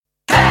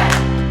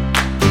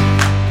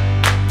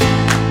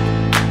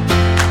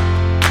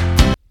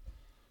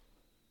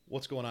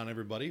What's going on,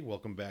 everybody?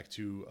 Welcome back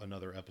to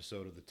another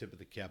episode of the Tip of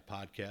the Cap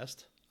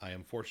podcast. I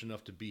am fortunate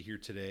enough to be here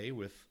today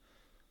with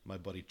my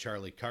buddy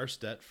Charlie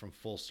Karstedt from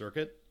Full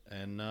Circuit.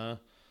 And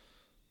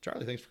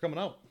Charlie, thanks for coming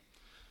out.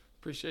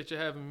 Appreciate you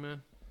having me,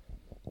 man.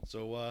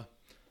 So I'm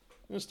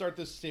going to start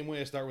this the same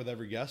way I start with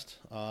every guest.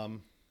 And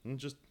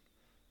just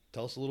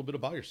tell us a little bit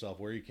about yourself,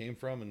 where you came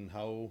from, and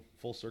how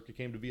Full Circuit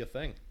came to be a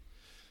thing.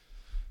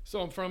 So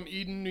I'm from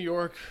Eden, New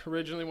York.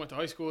 Originally went to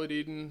high school at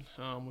Eden.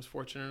 Was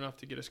fortunate enough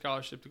to get a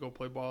scholarship to go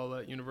play ball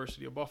at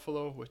University of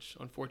Buffalo, which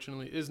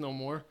unfortunately is no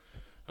more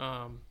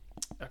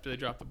after they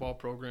dropped the ball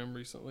program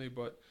recently.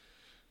 But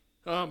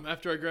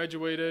after I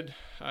graduated,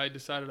 I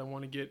decided I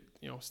want to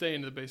stay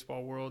into the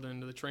baseball world,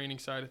 into the training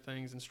side of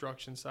things,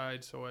 instruction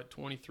side. So at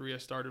 23, I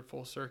started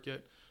Full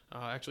Circuit.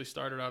 I actually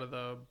started out of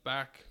the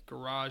back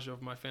garage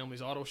of my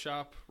family's auto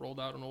shop, rolled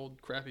out an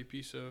old crappy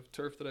piece of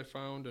turf that I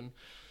found, and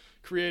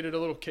created a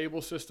little cable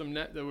system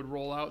net that would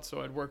roll out so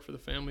I'd work for the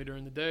family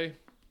during the day,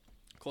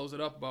 close it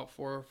up about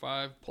 4 or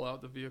 5, pull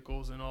out the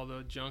vehicles and all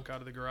the junk out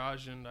of the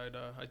garage, and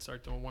I'd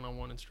start doing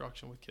one-on-one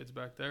instruction with kids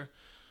back there.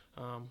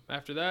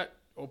 After that,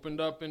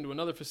 opened up into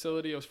another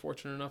facility. I was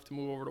fortunate enough to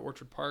move over to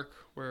Orchard Park,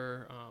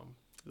 where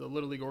the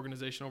Little League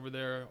organization over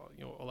there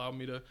allowed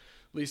me to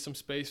lease some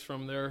space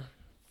from their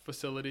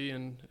facility,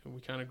 and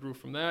we kind of grew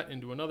from that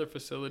into another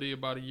facility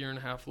about a year and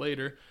a half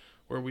later,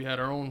 where we had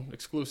our own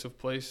exclusive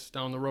place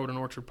down the road in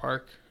Orchard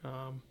Park.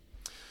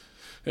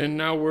 And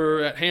now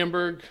we're at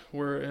Hamburg.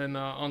 We're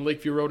on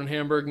Lakeview Road in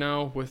Hamburg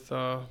now with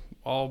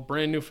all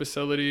brand new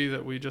facility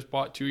that we just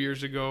bought 2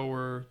 years ago.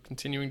 We're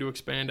continuing to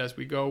expand as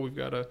we go. We've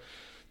got a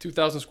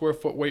 2,000 square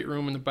foot weight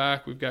room in the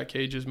back. We've got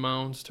cages,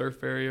 mounds,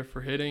 turf area for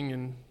hitting,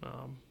 and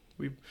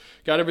we've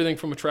got everything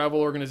from a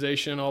travel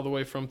organization all the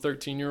way from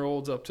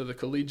 13-year-olds up to the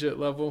collegiate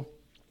level.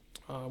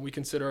 We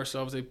consider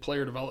ourselves a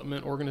player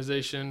development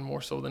organization more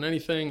so than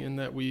anything, in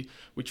that we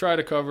try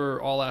to cover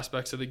all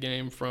aspects of the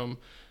game, from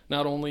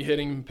not only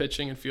hitting,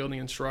 pitching, and fielding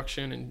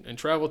instruction and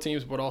travel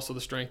teams, but also the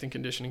strength and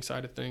conditioning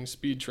side of things,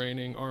 speed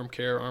training, arm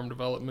care, arm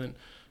development.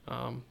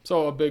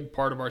 So a big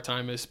part of our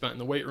time is spent in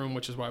the weight room,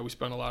 which is why we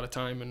spend a lot of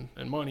time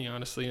and money,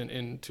 honestly,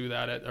 into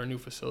that at our new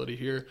facility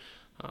here.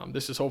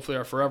 This is hopefully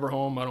our forever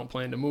home. I don't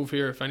plan to move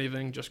here. If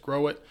anything, just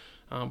grow it.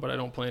 But I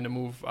don't plan to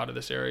move out of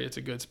this area. It's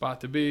a good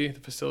spot to be. The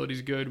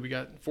facility's good. We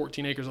got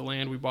 14 acres of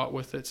land we bought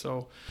with it,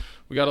 so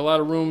we got a lot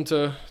of room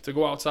to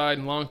go outside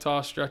and long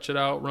toss, stretch it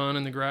out, run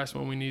in the grass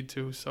when we need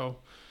to. So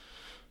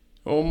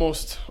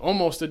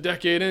almost a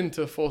decade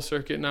into Full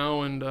Circuit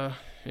now, and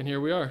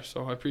here we are.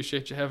 So I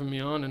appreciate you having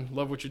me on, and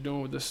love what you're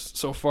doing with this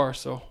so far.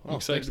 So I'm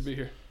excited to be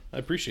here. I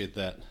appreciate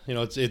that.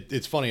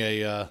 It's funny.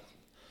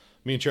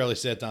 Me and Charlie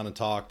sat down and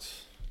talked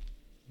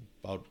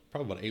probably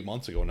about 8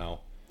 months ago now.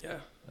 Yeah.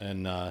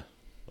 And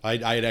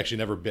I had actually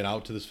never been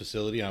out to this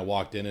facility, and I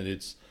walked in, and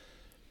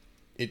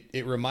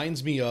it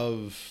reminds me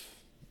of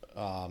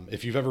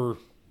if you've ever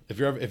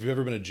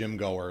been a gym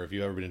goer, if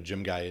you've ever been a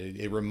gym guy,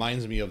 it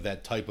reminds me of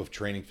that type of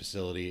training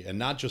facility, and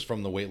not just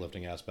from the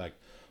weightlifting aspect,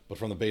 but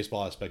from the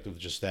baseball aspect of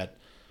just that,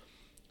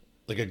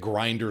 like a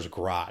grinder's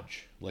garage,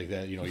 like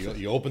that.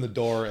 You open the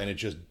door and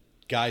it's just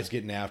guys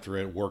getting after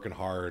it, working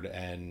hard,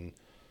 and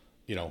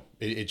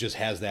it just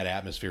has that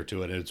atmosphere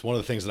to it. And it's one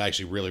of the things that I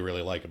actually really,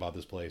 really like about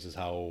this place is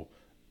how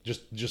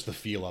just the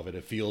feel of it.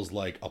 It feels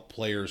like a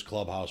player's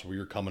clubhouse where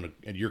you're coming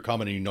and you're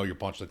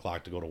punching the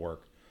clock to go to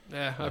work.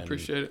 Yeah, I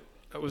appreciate it.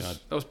 That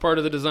was part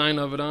of the design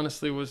of it,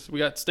 honestly. Was we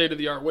got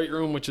state-of-the-art weight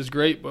room, which is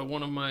great, but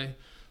one of my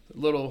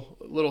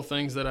little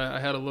things that I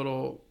had a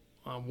little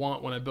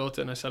want when I built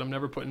it, and I said I'm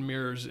never putting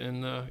mirrors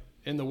in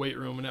the weight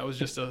room, and that was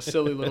just a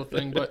silly little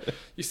thing. But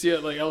you see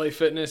it like LA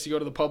Fitness, you go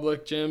to the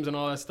public gyms and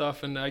all that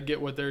stuff, and I get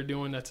what they're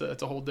doing. That's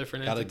a whole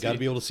different entity. Gotta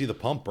be able to see the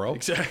pump, bro.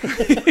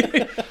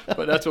 Exactly.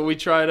 But that's what we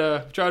try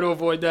to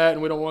avoid that,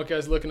 and we don't want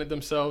guys looking at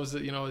themselves.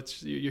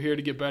 It's you're here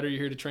to get better,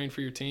 you're here to train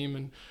for your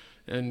team,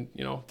 and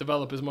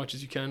develop as much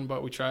as you can.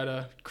 But we try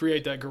to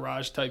create that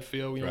garage type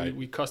feel. Right.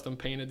 We custom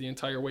painted the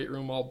entire weight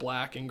room all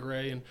black and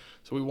gray, and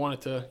so we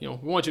wanted to we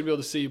want you to be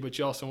able to see, but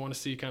you also want to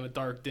see kind of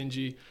dark,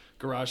 dingy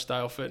garage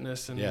style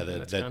fitness, and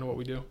that's kind of what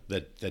we do.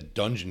 That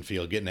dungeon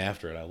feel, getting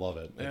after it, I love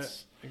it. Yeah,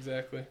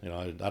 exactly.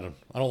 I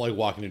don't like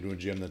walking into a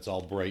gym that's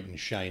all bright and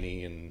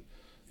shiny and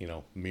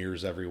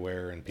mirrors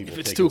everywhere and people. If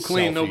it's taking too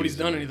clean, selfies nobody's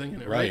done anything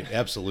in it, right?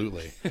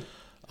 Absolutely.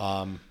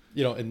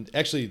 And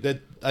actually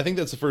I think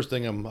that's the first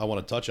thing I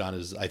want to touch on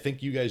is I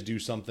think you guys do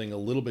something a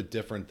little bit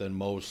different than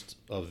most,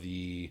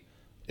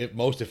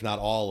 if not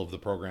all, of the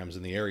programs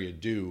in the area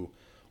do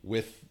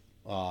with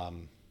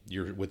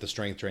the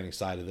strength training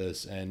side of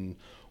this. And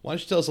why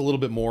don't you tell us a little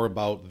bit more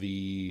about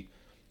the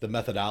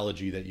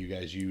methodology that you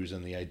guys use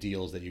and the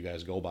ideals that you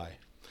guys go by?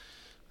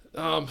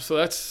 So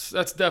that's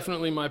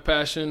definitely my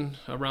passion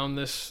around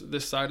this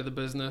side of the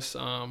business.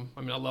 I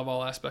love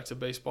all aspects of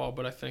baseball,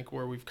 but I think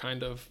where we've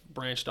kind of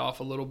branched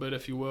off a little bit,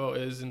 if you will,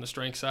 is in the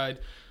strength side.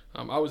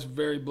 I was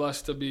very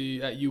blessed to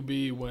be at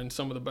UB when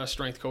some of the best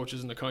strength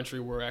coaches in the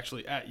country were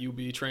actually at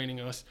UB training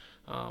us.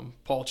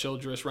 Paul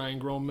Childress, Ryan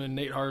Groman,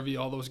 Nate Harvey,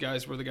 all those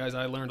guys were the guys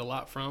I learned a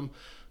lot from.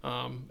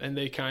 And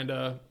they kind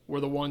of were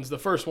the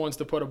first ones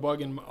to put a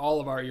bug in all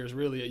of our ears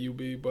really at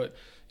UB, but,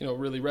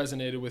 really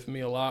resonated with me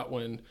a lot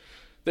when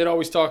they'd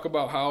always talk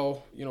about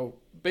how,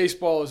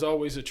 baseball is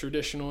always a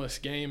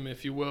traditionalist game,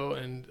 if you will,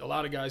 and a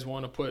lot of guys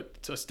want to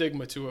put a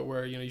stigma to it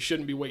where, you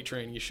shouldn't be weight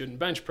training, you shouldn't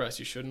bench press,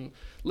 you shouldn't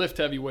lift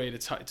heavy weight,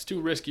 it's too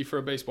risky for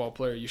a baseball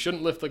player, you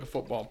shouldn't lift like a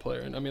football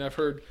player. And I mean, I've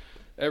heard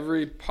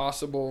every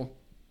possible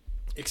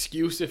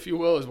excuse, if you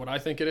will, is what I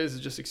think it is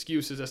just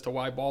excuses as to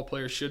why ball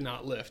players should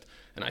not lift.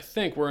 And I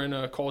think we're in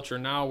a culture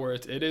now where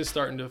it is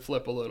starting to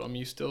flip a little. I mean,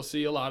 you still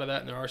see a lot of that,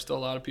 and there are still a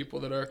lot of people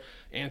that are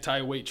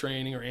anti-weight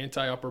training or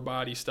anti-upper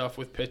body stuff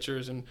with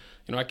pitchers. And,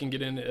 I can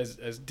get in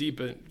as deep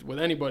with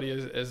anybody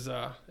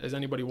as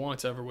anybody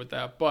wants ever with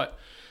that. But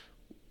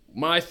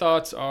my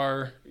thoughts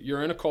are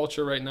you're in a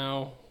culture right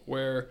now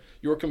where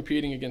you're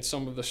competing against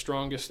some of the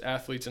strongest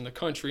athletes in the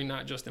country,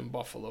 not just in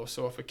Buffalo.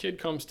 So if a kid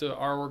comes to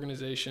our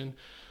organization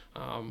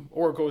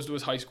or goes to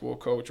his high school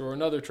coach or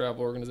another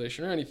travel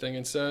organization or anything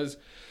and says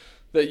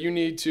that you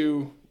need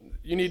to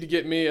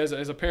get me as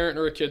a parent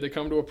or a kid to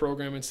come to a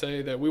program and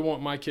say that we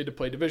want my kid to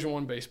play Division I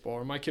baseball,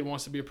 or my kid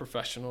wants to be a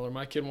professional, or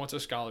my kid wants a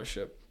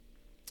scholarship,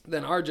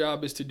 then our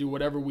job is to do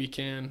whatever we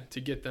can to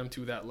get them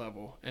to that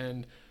level.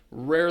 And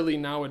rarely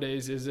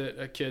nowadays is it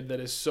a kid that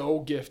is so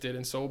gifted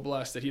and so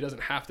blessed that he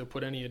doesn't have to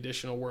put any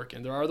additional work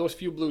in. There are those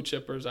few blue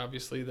chippers,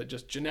 obviously, that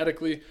just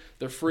genetically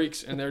they're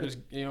freaks and they're just,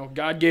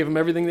 God gave them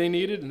everything they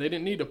needed and they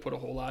didn't need to put a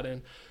whole lot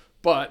in.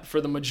 But for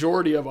the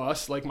majority of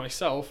us, like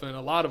myself and a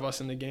lot of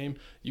us in the game,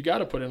 you got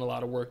to put in a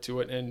lot of work to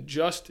it. And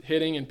just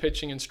hitting and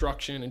pitching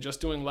instruction and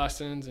just doing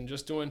lessons and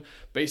just doing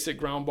basic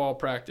ground ball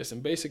practice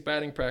and basic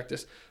batting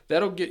practice,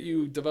 that'll get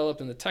you developed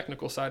in the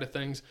technical side of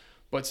things.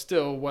 But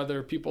still,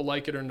 whether people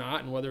like it or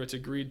not, and whether it's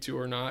agreed to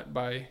or not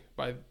by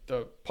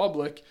the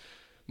public,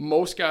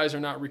 most guys are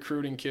not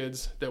recruiting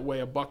kids that weigh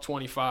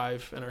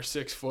 $125 and are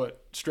 6 foot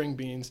string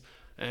beans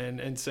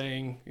and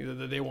saying either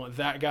that they want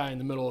that guy in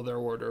the middle of their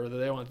order or that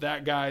they want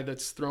that guy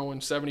that's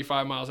throwing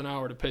 75 miles an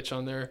hour to pitch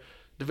on their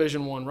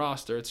Division I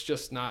roster. It's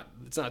just not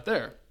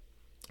there.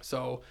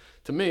 So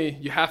to me,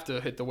 you have to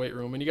hit the weight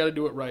room and you got to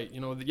do it right.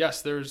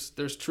 Yes,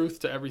 there's truth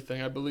to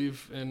everything. I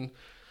believe in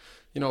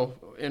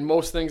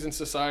most things in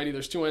society,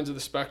 there's two ends of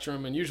the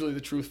spectrum, and usually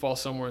the truth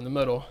falls somewhere in the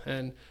middle.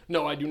 And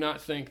no, I do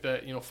not think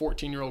that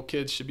 14-year-old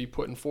kids should be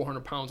putting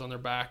 400 pounds on their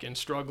back and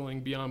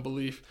struggling beyond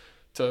belief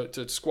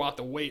to squat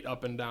the weight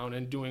up and down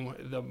and doing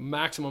the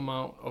maximum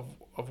amount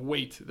of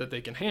weight that they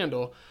can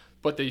handle,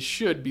 but they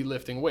should be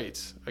lifting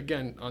weights.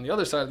 Again, on the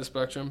other side of the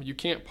spectrum, you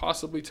can't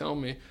possibly tell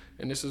me,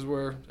 and this is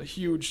where a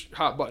huge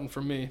hot button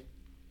for me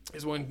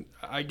is when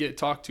I get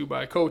talked to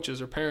by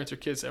coaches or parents or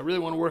kids say, I really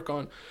want to work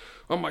on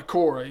my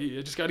core. I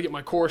just got to get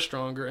my core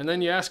stronger. And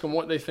then you ask them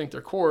what they think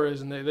their core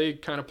is, and they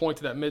kind of point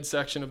to that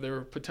midsection of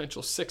their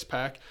potential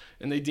six-pack,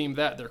 and they deem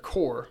that their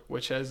core,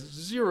 which has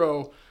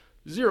zero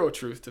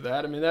truth to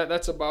that. I mean,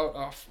 that's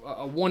about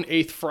a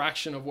 1/8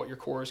 fraction of what your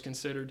core is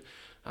considered.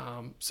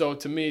 So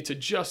to me, to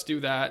just do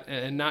that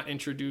and not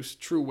introduce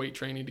true weight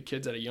training to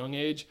kids at a young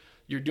age,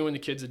 you're doing the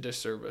kids a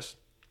disservice.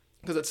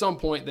 Because at some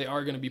point, they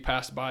are going to be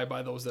passed by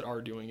those that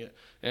are doing it.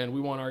 And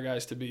we want our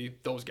guys to be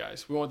those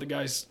guys. We want the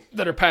guys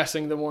that are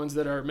passing the ones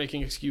that are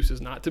making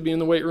excuses not to be in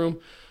the weight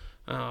room.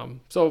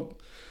 So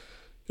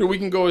we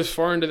can go as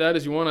far into that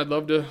as you want. I'd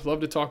love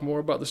to talk more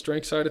about the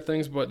strength side of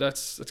things, but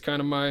that's kind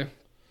of my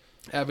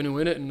avenue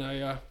in it, and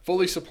I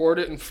fully support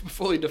it and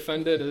fully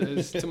defend it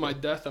as to my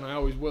death, and I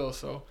always will.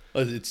 So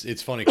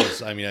it's funny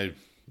because I mean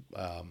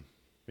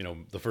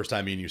the first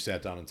time me and you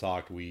sat down and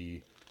talked,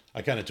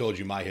 I kind of told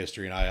you my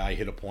history, and I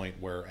hit a point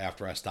where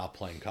after I stopped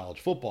playing college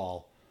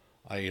football,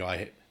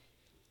 I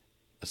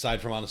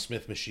aside from on a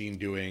Smith machine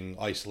doing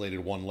isolated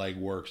one leg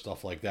work,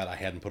 stuff like that, I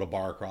hadn't put a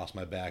bar across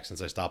my back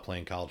since I stopped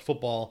playing college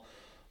football.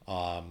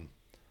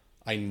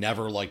 I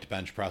never liked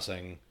bench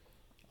pressing.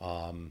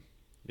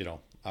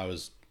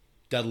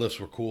 Deadlifts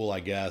were cool, I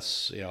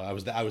guess. I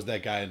was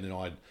that guy, and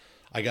I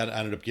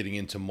ended up getting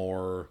into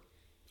more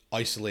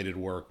isolated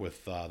work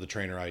with the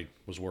trainer I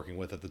was working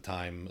with at the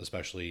time,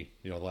 especially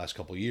the last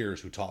couple of years,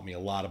 who taught me a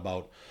lot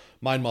about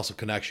mind muscle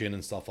connection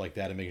and stuff like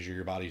that, and making sure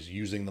your body's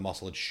using the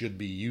muscle it should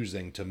be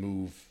using to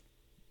move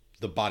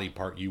the body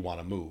part you want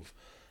to move.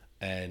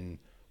 And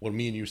when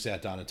me and you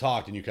sat down and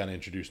talked, and you kind of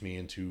introduced me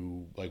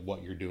into like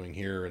what you're doing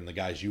here and the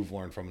guys you've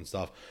learned from and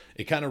stuff,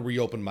 it kind of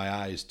reopened my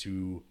eyes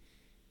to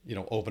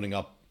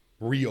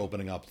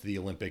reopening up to the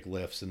Olympic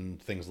lifts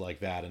and things like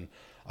that. And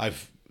I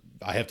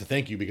have to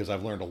thank you because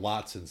I've learned a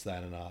lot since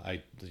then.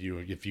 And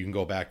if you can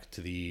go back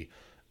to the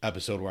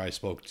episode where I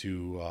spoke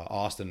to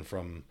Austin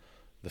from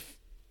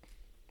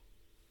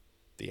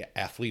the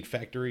Athlete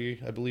Factory,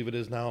 I believe it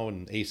is now,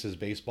 and Aces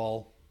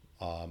Baseball.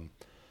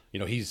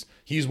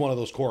 He's one of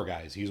those core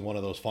guys. He's one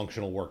of those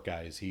functional work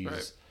guys. He's,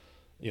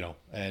 right.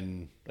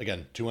 And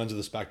again, two ends of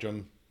the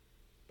spectrum.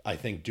 I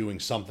think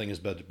doing something is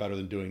better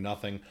than doing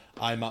nothing.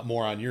 I'm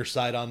more on your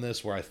side on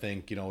this, where I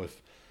think,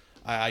 if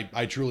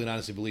I truly and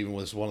honestly believe it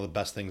was one of the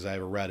best things I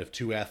ever read. If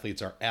two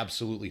athletes are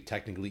absolutely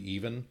technically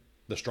even,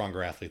 the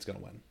stronger athlete's going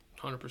to win.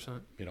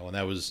 100%. You know, and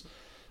that was,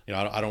 you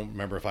know, I don't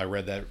remember if I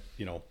read that,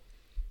 you know,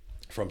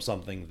 from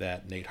something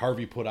that Nate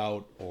Harvey put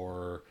out,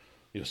 or,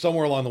 you know,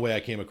 somewhere along the way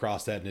I came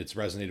across that, and it's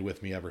resonated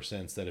with me ever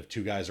since, that if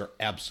two guys are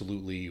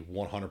absolutely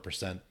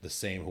 100% the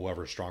same,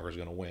 whoever's stronger is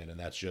going to win. And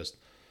that's just,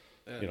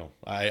 you know,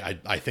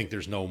 I think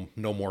there's no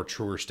more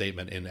truer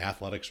statement in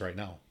athletics right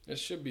now. It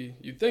should be.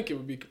 You'd think it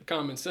would be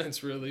common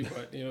sense, really,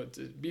 but, you know,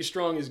 to be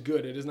strong is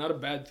good. It is not a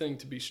bad thing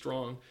to be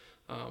strong.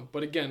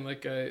 But again,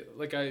 like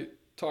I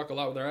talk a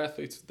lot with our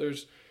athletes,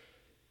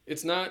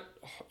 it's not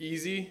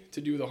easy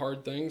to do the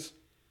hard things.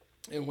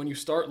 And when you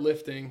start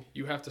lifting,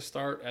 you have to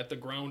start at the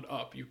ground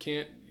up. You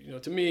can't, you know,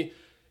 to me,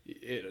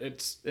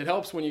 it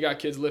helps when you got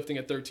kids lifting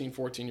at 13,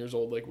 14 years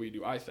old like we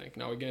do, I think.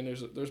 Now, again,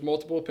 there's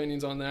multiple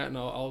opinions on that, and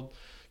I'll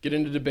get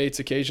into debates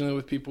occasionally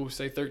with people who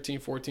say 13,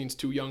 14 is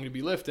too young to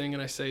be lifting,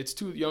 and I say it's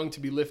too young to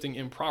be lifting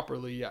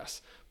improperly,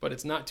 yes, but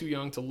it's not too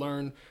young to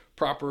learn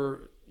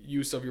proper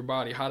use of your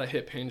body, how to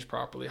hip hinge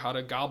properly, how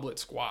to goblet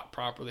squat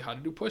properly, how to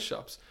do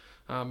push-ups.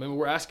 And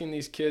we're asking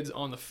these kids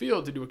on the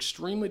field to do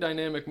extremely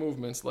dynamic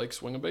movements like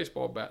swing a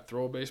baseball bat,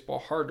 throw a baseball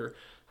harder.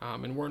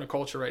 And we're in a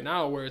culture right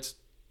now where it's,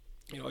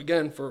 you know,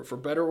 again, for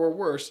better or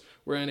worse,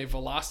 we're in a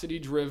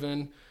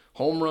velocity-driven,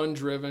 home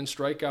run-driven,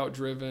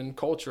 strikeout-driven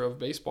culture of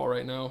baseball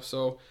right now.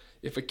 So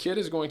if a kid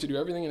is going to do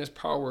everything in his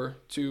power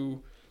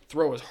to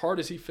throw as hard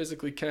as he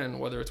physically can,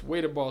 whether it's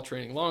weighted ball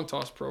training, long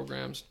toss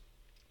programs,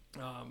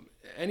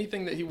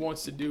 anything that he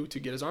wants to do to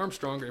get his arm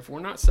stronger, if we're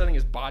not setting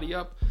his body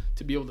up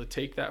to be able to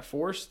take that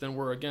force, then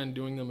we're, again,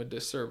 doing them a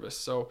disservice.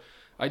 So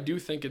I do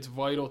think it's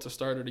vital to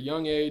start at a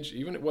young age,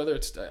 even whether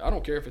it's, I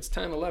don't care if it's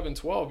 10, 11,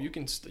 12,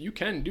 you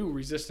can do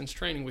resistance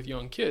training with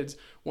young kids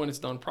when it's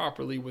done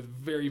properly with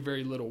very,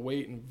 very little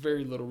weight and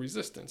very little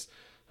resistance.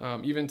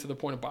 Even to the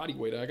point of body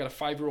weight. I got a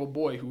 5-year-old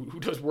boy who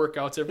does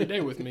workouts every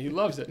day with me. He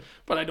loves it.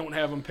 But I don't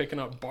have him picking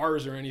up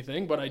bars or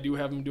anything, but I do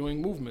have him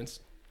doing movements,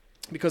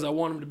 because I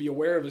want him to be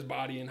aware of his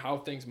body and how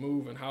things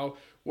move and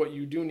what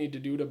you do need to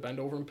do to bend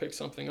over and pick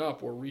something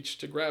up or reach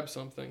to grab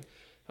something.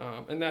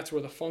 And that's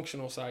where the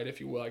functional side, if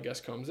you will, I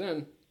guess, comes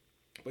in.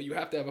 But you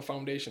have to have a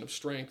foundation of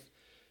strength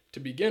to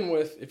begin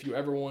with if you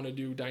ever want to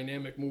do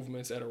dynamic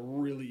movements at a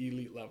really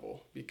elite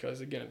level.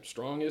 Because, again,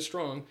 strong is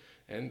strong.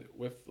 And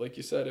with, like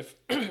you said, if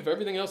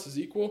everything else is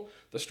equal,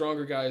 the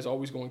stronger guy is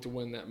always going to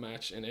win that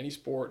match in any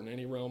sport, in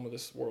any realm of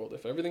this world.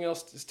 If everything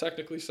else is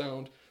technically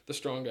sound, the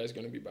strong guy is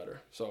going to be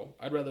better. So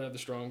I'd rather have the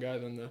strong guy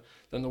than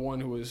the one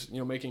who is, you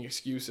know, making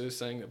excuses,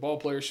 saying that ball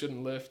players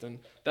shouldn't lift, and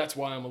that's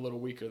why I'm a little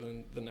weaker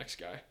than the next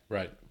guy.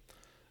 Right.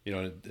 You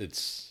know,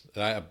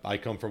 I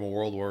come from a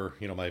world where,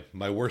 you know,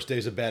 my worst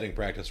days of batting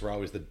practice were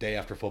always the day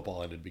after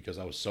football ended, because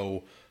I was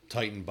so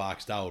tight and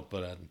boxed out.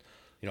 But,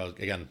 you know,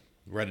 again,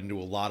 read into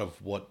a lot of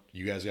what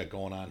you guys got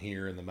going on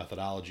here and the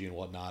methodology and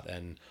whatnot.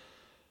 And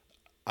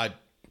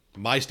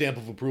my stamp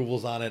of approval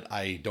is on it.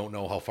 I don't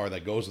know how far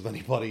that goes with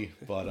anybody,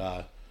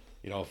 but,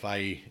 you know,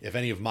 if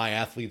any of my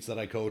athletes that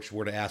I coach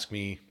were to ask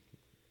me,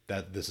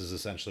 that this is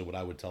essentially what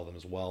I would tell them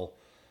as well.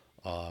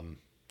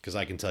 Because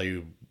I can tell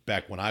you,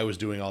 back when I was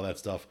doing all that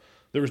stuff,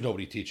 there was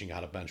nobody teaching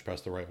how to bench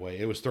press the right way.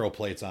 It was throw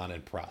plates on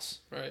and press.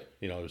 Right.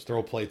 You know, it was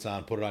throw plates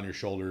on, put it on your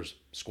shoulders,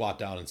 squat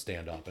down and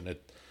stand up. And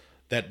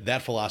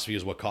that philosophy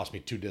is what cost me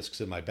 2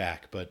 discs in my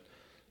back. But,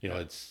 you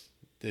know,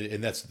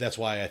 that's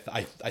why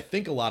I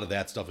think a lot of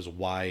that stuff is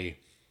why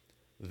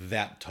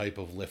that type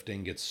of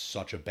lifting gets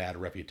such a bad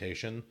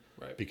reputation.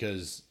 Right.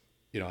 Because,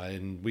 you know,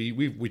 and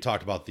we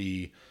talked about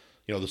the,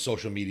 you know, the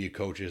social media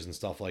coaches and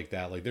stuff like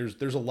that. Like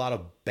there's a lot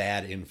of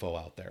bad info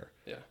out there.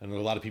 Yeah. And there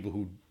are a lot of people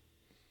who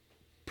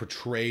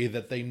portray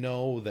that they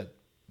know that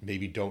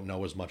maybe don't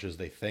know as much as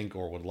they think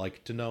or would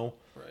like to know.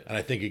 Right. And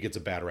I think it gets a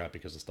bad rap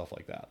because of stuff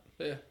like that.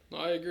 Yeah, no,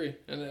 I agree.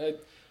 And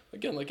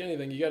again, like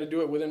anything, you got to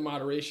do it within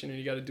moderation, and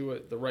you got to do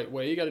it the right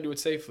way. You got to do it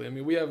safely. I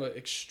mean, we have an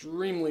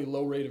extremely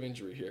low rate of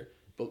injury here,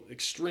 but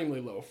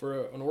extremely low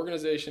for an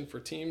organization, for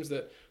teams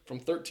that from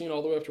 13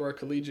 all the way up to our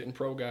collegiate and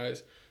pro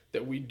guys,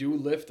 that we do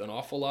lift an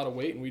awful lot of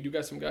weight, and we do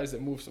got some guys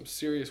that move some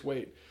serious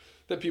weight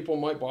that people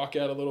might balk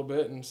at a little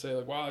bit and say,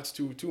 like, wow, it's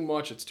too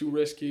much, it's too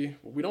risky.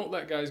 But we don't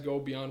let guys go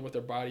beyond what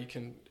their body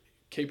can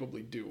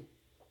capably do.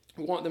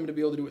 We want them to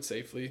be able to do it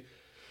safely.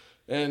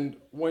 And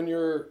when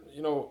you're,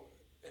 you know,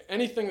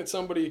 anything that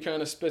somebody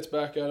kind of spits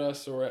back at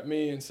us or at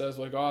me and says,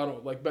 like, oh, I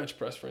don't like bench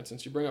press, for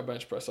instance. You bring up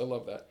bench press. I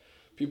love that.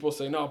 People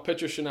say, no,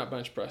 pitchers should not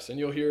bench press. And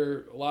you'll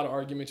hear a lot of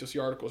arguments. You'll see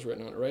articles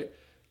written on it, right?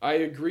 I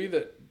agree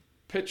that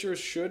pitchers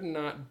should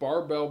not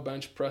barbell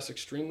bench press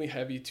extremely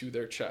heavy to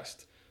their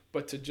chest.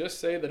 But to just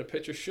say that a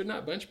pitcher should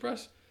not bench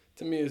press,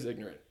 to me, is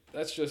ignorant.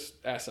 That's just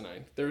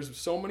asinine. There's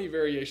so many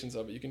variations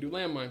of it. You can do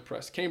landmine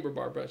press, camber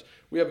bar bench.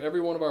 We have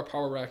every one of our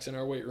power racks in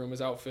our weight room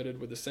is outfitted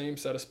with the same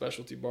set of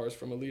specialty bars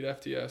from Elite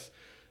FTS,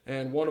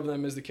 and one of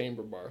them is the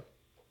camber bar.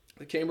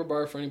 The camber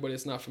bar, for anybody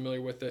that's not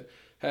familiar with it,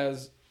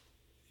 has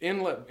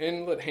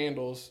inlet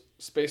handles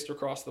spaced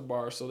across the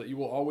bar so that you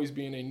will always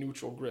be in a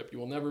neutral grip. You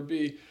will never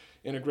be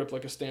in a grip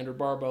like a standard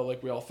barbell,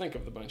 like we all think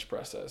of the bench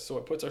press as. So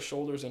it puts our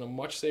shoulders in a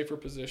much safer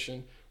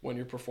position when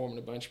you're performing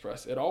a bench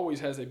press. It always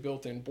has a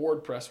built-in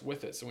board press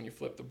with it. So when you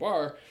flip the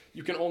bar,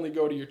 you can only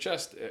go to your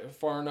chest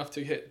far enough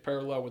to hit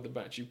parallel with the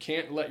bench. You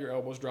can't let your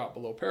elbows drop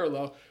below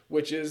parallel,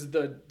 which is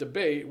the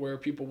debate where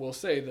people will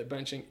say that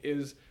benching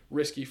is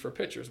risky for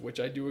pitchers, which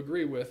I do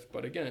agree with.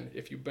 But again,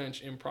 if you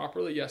bench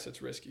improperly, yes,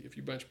 it's risky. If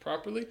you bench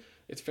properly,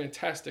 it's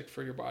fantastic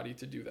for your body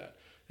to do that.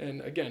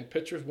 And again,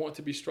 pitchers want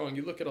to be strong.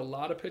 You look at a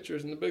lot of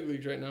pitchers in the big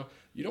leagues right now,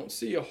 you don't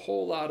see a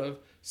whole lot of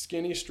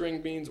skinny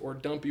string beans or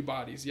dumpy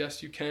bodies.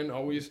 Yes, you can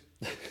always,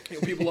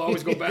 people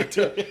always go back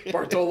to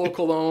Bartolo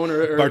Colon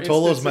or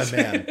Bartolo's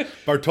instances. my man.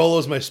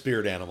 Bartolo's my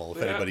spirit animal,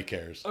 if anybody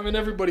cares. I mean,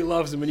 everybody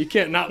loves him, and you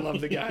can't not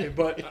love the guy.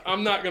 But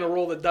I'm not going to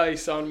roll the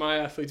dice on my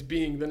athletes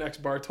being the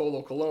next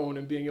Bartolo Colon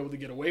and being able to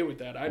get away with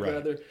that. I'd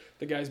rather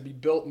the guys be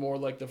built more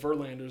like the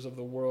Verlanders of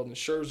the world and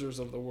Scherzers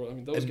of the world. I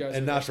mean, those guys.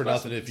 And not for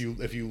nothing, if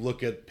you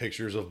look at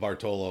pictures of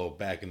Bartolo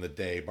back in the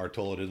day,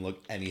 Bartolo didn't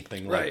look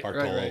anything like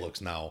Bartolo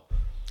looks now.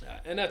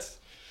 And that's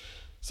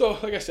so.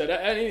 Like I said,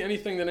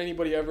 anything that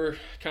anybody ever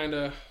kind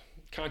of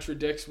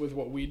contradicts with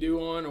what we do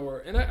on,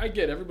 and I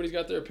get everybody's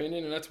got their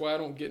opinion, and that's why I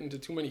don't get into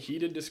too many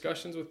heated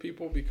discussions with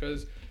people,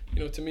 because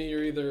to me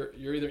you're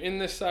either in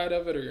this side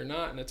of it or you're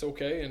not, and it's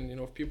okay. And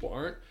if people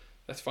aren't,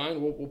 that's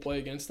fine. We'll play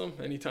against them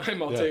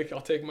anytime.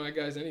 I'll take my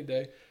guys any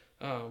day.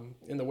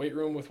 In the weight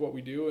room with what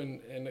we do,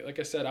 and like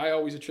I said, I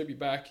always attribute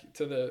back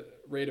to the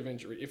rate of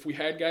injury. If we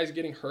had guys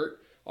getting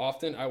hurt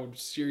often, I would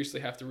seriously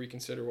have to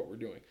reconsider what we're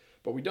doing.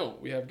 But we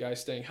don't. We have guys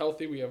staying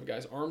healthy. We have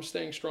guys' arms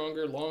staying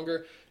stronger,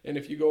 longer. And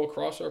if you go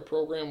across our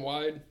program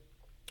wide,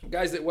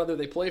 guys that whether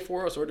they play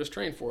for us or just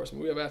train for us. I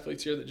mean, we have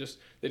athletes here that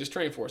just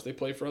train for us. They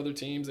play for other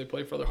teams. They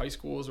play for other high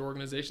schools or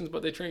organizations,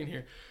 but they train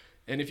here.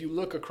 And if you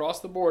look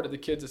across the board at the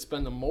kids that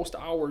spend the most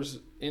hours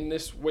in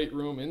this weight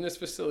room, in this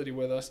facility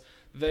with us,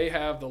 they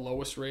have the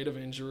lowest rate of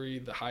injury,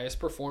 the highest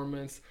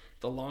performance,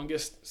 the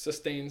longest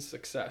sustained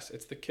success.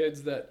 It's the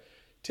kids that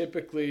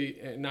typically,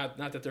 not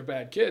that they're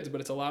bad kids,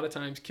 but it's a lot of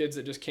times kids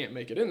that just can't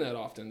make it in that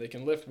often. They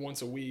can lift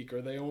once a week,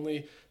 or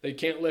they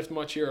can't lift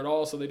much here at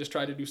all, so they just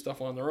try to do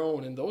stuff on their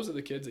own. And those are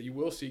the kids that you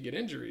will see get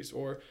injuries,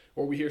 or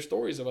we hear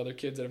stories of other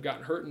kids that have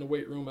gotten hurt in the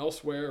weight room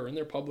elsewhere or in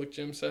their public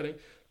gym setting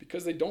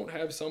because they don't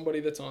have somebody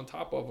that's on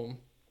top of them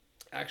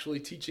actually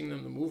teaching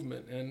them the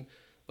movement. And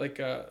like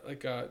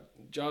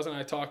Jaws and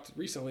I talked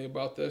recently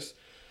about this,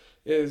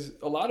 is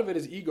a lot of it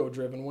is ego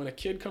driven. When a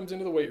kid comes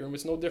into the weight room,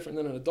 it's no different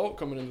than an adult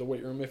coming into the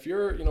weight room. If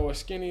you're, a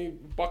skinny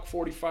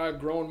 $145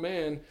 grown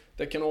man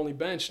that can only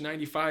bench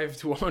 95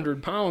 to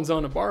 100 pounds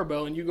on a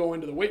barbell, and you go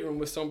into the weight room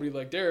with somebody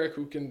like Derek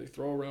who can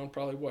throw around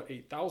probably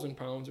 8,000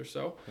 pounds or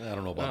so. I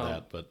don't know about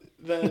that, but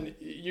then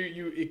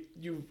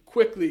you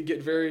quickly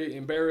get very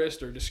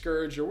embarrassed or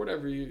discouraged or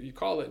whatever you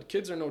call it.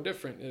 Kids are no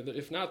different.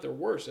 If not, they're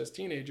worse as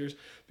teenagers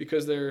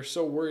because they're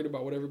so worried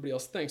about what everybody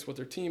else thinks, what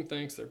their team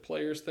thinks, their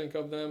players think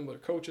of them, their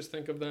coaches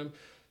think of them.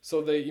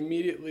 So they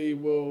immediately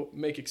will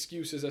make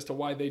excuses as to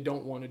why they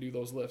don't want to do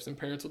those lifts. And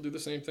parents will do the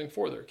same thing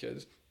for their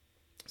kids.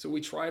 So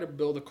we try to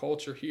build a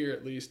culture here,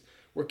 at least,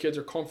 where kids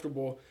are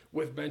comfortable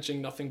with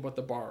benching nothing but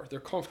the bar. They're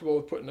comfortable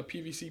with putting a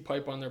PVC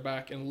pipe on their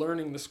back and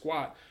learning the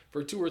squat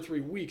for 2 or 3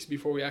 weeks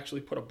before we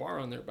actually put a bar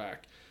on their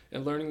back,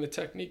 and learning the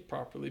technique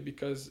properly.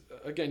 Because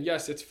again,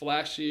 yes, it's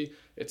flashy.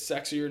 It's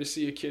sexier to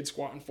see a kid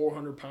squatting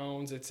 400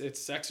 pounds. It's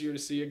sexier to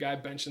see a guy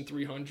benching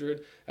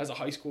 300 as a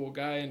high school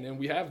guy. And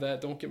we have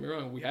that. Don't get me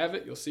wrong. We have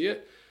it. You'll see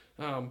it.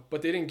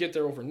 But they didn't get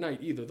there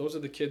overnight either. Those are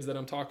the kids that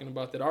I'm talking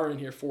about that are in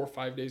here 4 or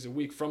 5 days a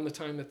week from the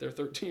time that they're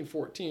 13,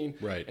 14.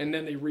 Right. And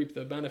then they reap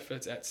the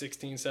benefits at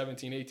 16,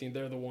 17, 18.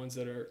 They're the ones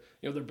that are,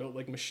 they're built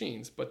like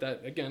machines. But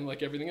that, again,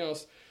 like everything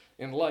else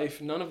in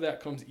life, none of that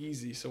comes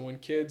easy. So when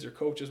kids or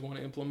coaches want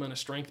to implement a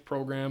strength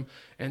program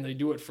and they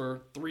do it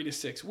for 3 to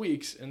 6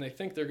 weeks and they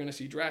think they're going to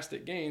see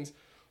drastic gains,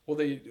 well,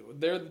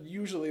 they're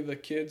usually the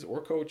kids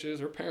or coaches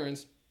or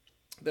parents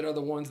that are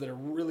the ones that are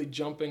really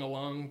jumping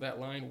along that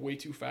line way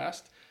too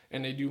fast.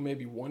 And they do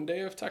maybe 1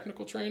 day of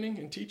technical training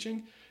and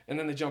teaching, and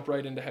then they jump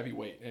right into heavy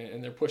weight,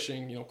 and they're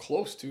pushing,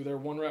 close to their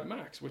 1 rep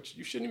max, which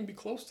you shouldn't even be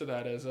close to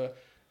that as a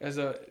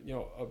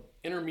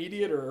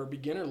intermediate or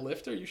beginner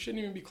lifter. You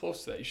shouldn't even be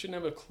close to that. You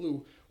shouldn't have a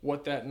clue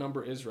what that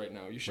number is right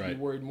now. You should be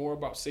worried more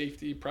about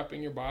safety,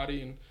 prepping your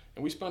body, and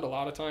we spend a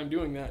lot of time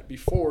doing that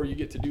before you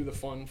get to do the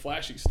fun,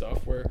 flashy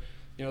stuff where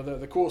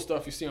the cool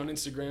stuff you see on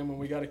Instagram when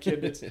we got a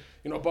kid that's,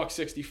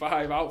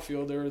 $165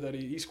 outfielder that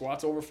he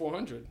squats over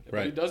 400.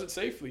 But he does it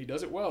safely. He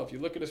does it well. If you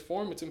look at his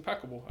form, it's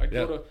impeccable. I'd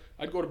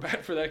go to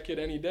bat for that kid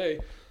any day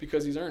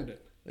because he's earned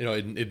it.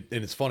 And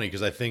it's funny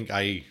because I think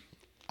I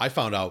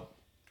found out,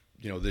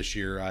 this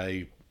year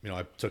I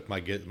took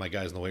my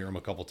guys in the weight room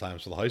a couple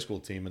times for the high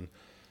school team, and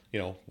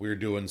we were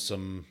doing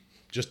some,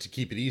 just to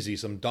keep it easy,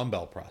 some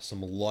dumbbell press,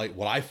 some light,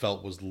 what I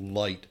felt was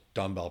light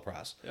dumbbell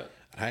press. Yeah.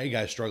 I had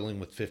guys struggling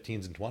with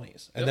 15s and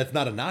 20s, and that's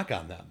not a knock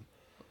on them,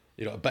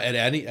 but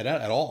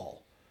at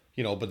all,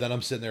 but then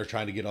I'm sitting there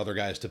trying to get other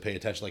guys to pay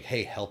attention, like,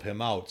 hey, help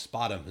him out,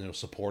 spot him,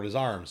 support his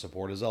arms,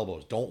 support his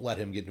elbows. Don't let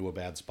him get into a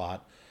bad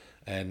spot.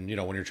 And,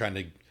 when you're trying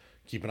to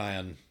keep an eye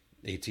on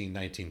 18,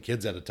 19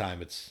 kids at a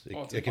time,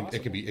 it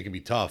can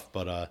be tough.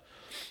 But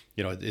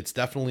it's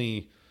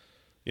definitely,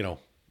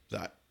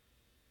 that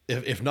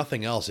if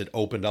nothing else, it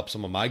opened up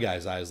some of my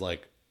guys' eyes.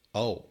 Like,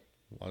 oh,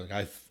 like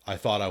I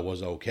thought I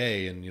was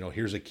okay, and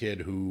here's a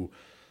kid who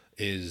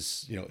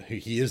is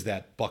he is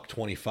that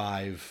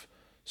 $125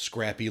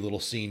 scrappy little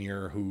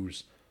senior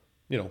who's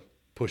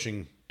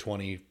pushing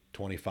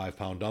 20-25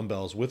 pound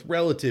dumbbells with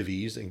relative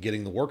ease and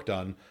getting the work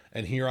done,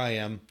 and here I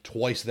am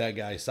twice that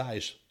guy's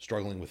size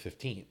struggling with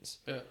 15s.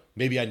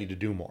 Maybe I need to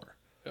do more.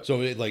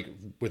 So in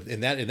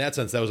that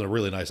sense, that was a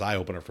really nice eye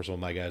opener for some of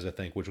my guys, I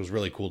think, which was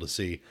really cool to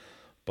see.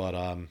 But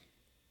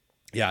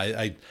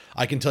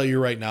I can tell you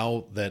right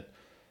now that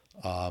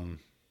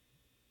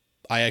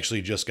I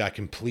actually just got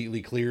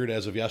completely cleared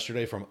as of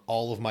yesterday from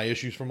all of my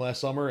issues from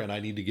last summer, and I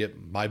need to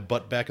get my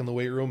butt back in the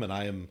weight room. And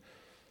I am,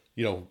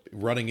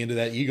 running into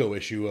that ego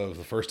issue of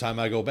the first time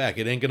I go back,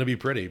 it ain't going to be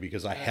pretty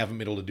because I haven't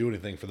been able to do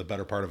anything for the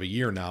better part of a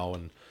year now.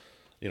 And,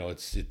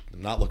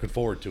 I'm not looking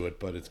forward to it,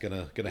 but it's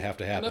gonna have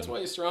to happen. And that's why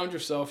you surround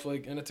yourself,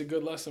 and it's a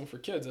good lesson for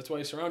kids. That's why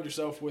you surround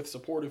yourself with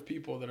supportive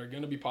people that are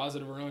going to be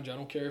positive around you. I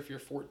don't care if you're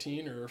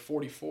 14 or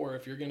 44,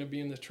 if you're going to be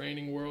in the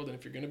training world and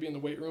if you're going to be in the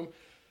weight room,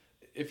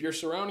 if you're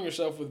surrounding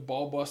yourself with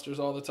ball busters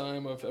all the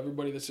time, of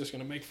everybody that's just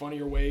going to make fun of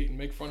your weight and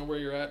make fun of where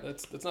you're at,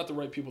 that's not the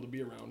right people to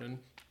be around. And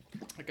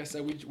like I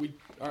said,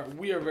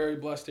 we are very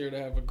blessed here to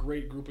have a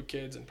great group of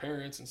kids and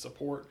parents and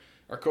support.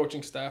 Our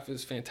coaching staff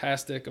is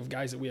fantastic of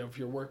guys that we have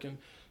here working.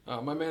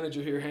 My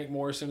manager here, Hank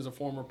Morrison, is a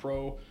former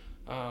pro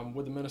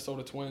with the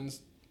Minnesota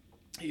Twins.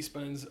 He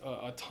spends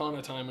a ton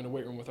of time in the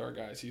weight room with our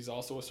guys. He's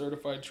also a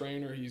certified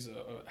trainer. He's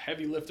a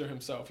heavy lifter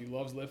himself. He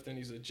loves lifting.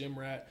 He's a gym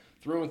rat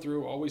through and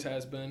through, always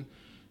has been.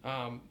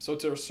 So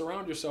to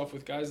surround yourself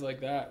with guys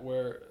like that,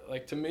 where,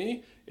 like, to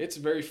me, it's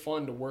very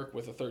fun to work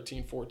with a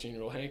 13,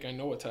 14-year-old. Hank, I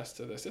know, attests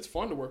to this. It's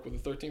fun to work with a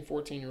 13,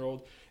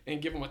 14-year-old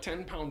and give him a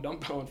 10-pound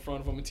dumbbell in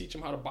front of him and teach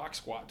him how to box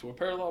squat to a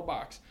parallel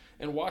box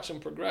and watch him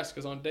progress.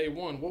 Because on day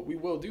one, we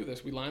will do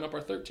this. We line up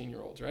our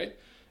 13-year-olds, right?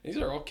 And these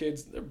are all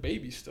kids. They're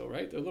babies still,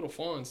 right? They're little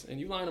fawns. And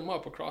you line them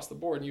up across the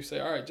board and you say,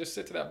 all right, just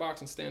sit to that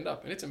box and stand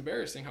up. And it's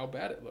embarrassing how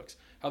bad it looks,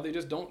 how they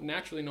just don't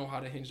naturally know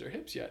how to hinge their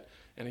hips yet.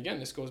 And again,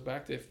 this goes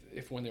back to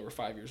if when they were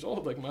 5 years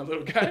old, like my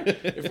little guy,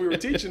 if we were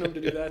teaching them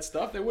to do that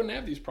stuff, they wouldn't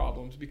have these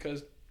problems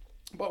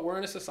but we're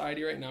in a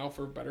society right now,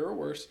 for better or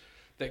worse,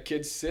 that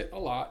kids sit a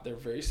lot. They're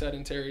very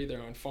sedentary.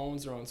 They're on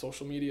phones. They're on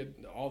social media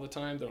all the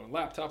time. They're on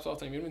laptops all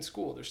the time. Even in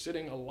school, they're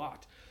sitting a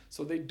lot.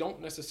 So they don't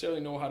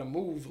necessarily know how to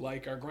move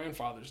like our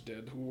grandfathers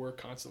did, who were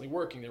constantly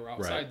working. They were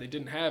outside. Right. They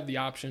didn't have the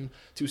option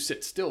to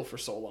sit still for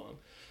so long.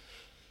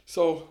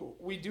 So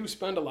we do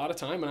spend a lot of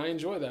time, and I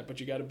enjoy that, but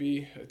you got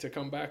to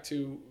come back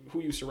to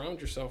who you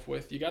surround yourself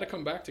with. You got to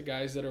come back to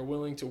guys that are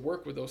willing to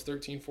work with those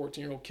 13,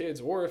 14-year-old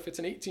kids, or if it's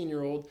an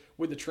 18-year-old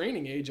with the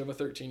training age of a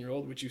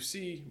 13-year-old, which you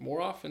see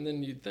more often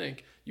than you'd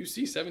think. You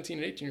see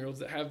 17 and 18-year-olds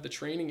that have the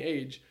training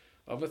age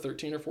of a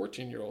 13 or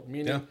 14-year-old,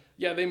 meaning,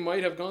 they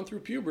might have gone through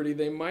puberty.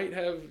 They might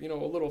have, a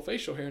little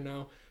facial hair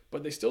now,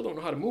 but they still don't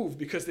know how to move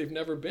because they've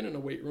never been in a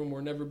weight room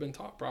or never been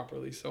taught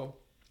properly. So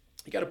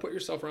you got to put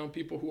yourself around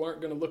people who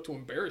aren't going to look to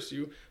embarrass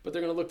you, but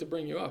they're going to look to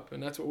bring you up.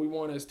 And that's what we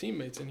want as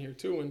teammates in here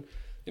too. And,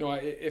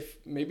 if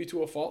maybe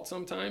to a fault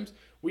sometimes,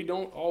 we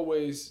don't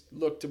always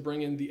look to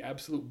bring in the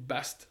absolute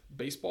best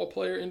baseball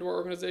player into our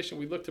organization.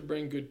 We look to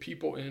bring good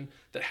people in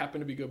that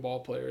happen to be good ball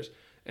players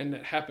and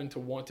that happen to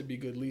want to be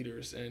good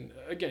leaders. And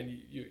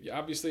again, you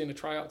obviously in a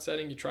tryout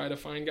setting, you try to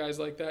find guys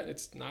like that.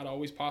 It's not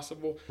always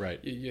possible. Right.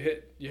 You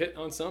hit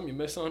on some, you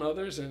miss on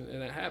others,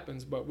 and that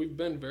happens. But we've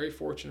been very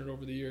fortunate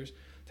over the years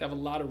to have a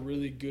lot of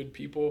really good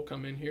people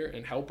come in here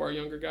and help our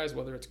younger guys,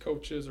 whether it's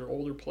coaches or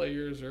older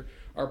players or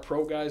our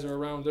pro guys are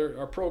around.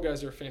 Our pro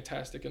guys are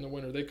fantastic in the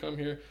winter. They come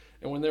here,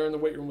 and when they're in the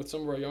weight room with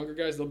some of our younger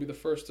guys, they'll be the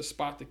first to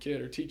spot the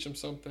kid or teach them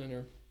something,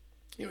 or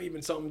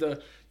even something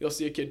you'll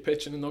see a kid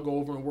pitching and they'll go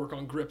over and work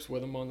on grips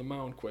with him on the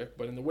mound quick.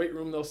 But in the weight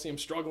room, they'll see him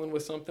struggling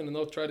with something and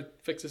they'll try to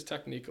fix his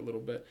technique a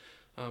little bit.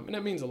 And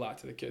that means a lot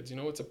to the kids.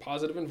 It's a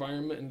positive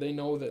environment, and they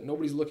know that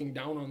nobody's looking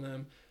down on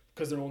them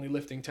because they're only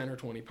lifting 10 or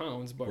 20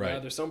 pounds, but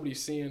rather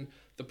somebody's seeing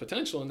the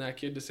potential in that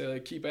kid to say,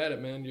 like, keep at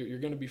it, man. You're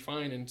going to be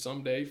fine. And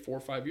someday, 4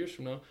 or 5 years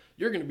from now,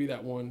 you're going to be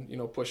that one,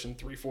 pushing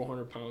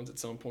 300-400 pounds at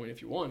some point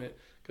if you want it.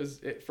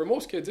 Because for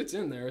most kids, it's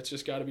in there. It's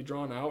just got to be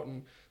drawn out.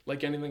 And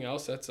like anything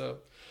else, that's a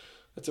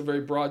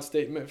very broad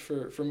statement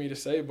for me to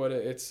say, but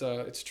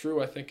it's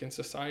true. I think in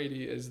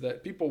society is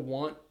that people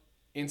want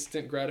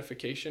instant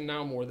gratification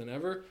now more than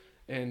ever,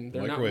 and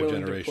they're not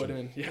willing to put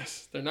in.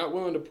 Yes, they're not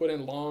willing to put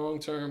in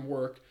long-term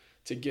work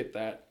to get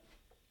that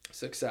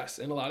success.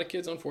 And a lot of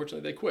kids,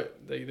 unfortunately, they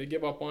quit. They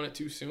give up on it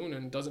too soon,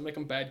 and it doesn't make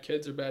them bad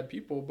kids or bad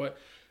people. But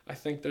I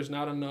think there's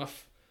not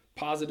enough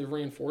positive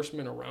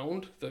reinforcement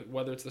around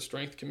whether it's the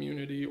strength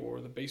community or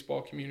the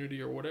baseball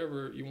community or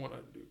whatever you want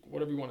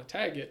to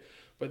tag it.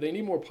 but they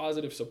need more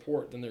positive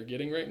support than they're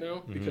getting right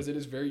now, because it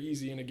is very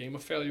easy in a game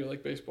of failure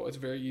like baseball. It's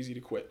very easy to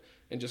quit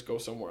and just go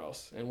somewhere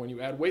else. And when you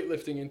add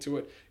weightlifting into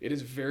it, it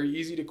is very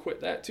easy to quit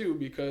that too,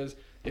 because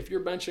if you're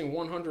benching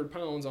 100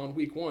 pounds on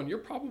week 1, you're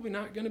probably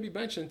not going to be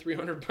benching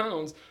 300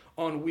 pounds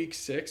on week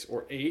 6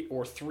 or 8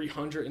 or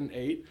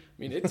 308.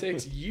 I mean, it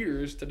takes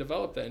years to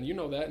develop that, and you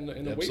know that in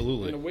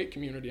the weight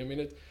community. I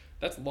mean,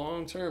 that's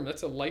long term.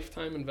 That's a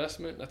lifetime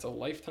investment. It's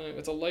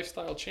a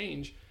lifestyle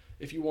change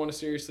if you want to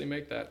seriously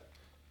make that.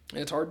 And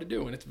it's hard to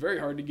do, and it's very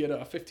hard to get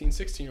a 15,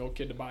 16-year-old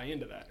kid to buy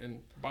into that,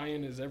 and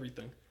buy-in is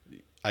everything.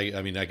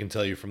 I mean, I can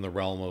tell you from the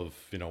realm of,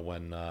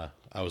 when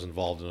I was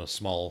involved in a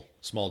small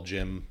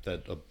gym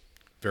that a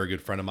very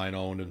good friend of mine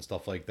owned and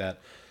stuff like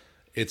that,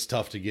 it's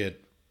tough to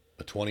get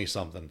a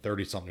 20-something,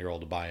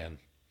 30-something-year-old to buy in.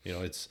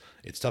 It's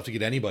tough to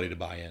get anybody to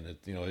buy in.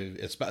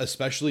 It's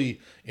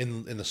especially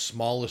in the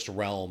smallest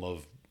realm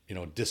of,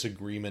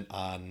 disagreement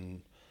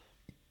on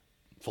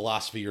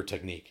philosophy or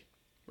technique.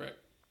 Right.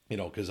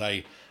 Because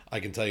I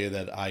can tell you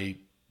that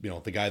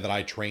the guy that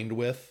I trained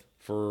with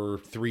for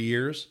 3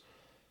 years,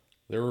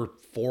 there were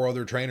 4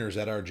 other trainers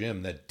at our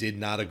gym that did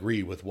not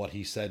agree with what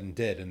he said and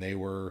did. And they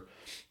were,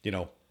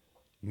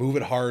 move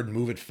it hard,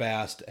 move it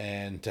fast,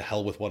 and to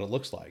hell with what it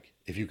looks like.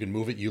 If you can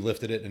move it, you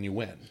lifted it and you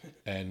win.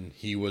 And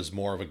he was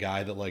more of a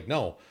guy that like,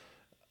 no,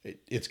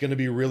 it's going to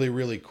be really,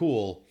 really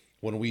cool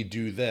when we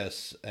do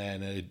this.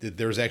 And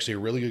there's actually a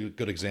really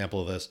good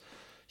example of this.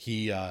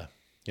 He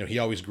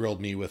always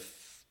grilled me with,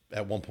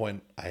 at one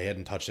point, I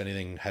hadn't touched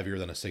anything heavier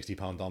than a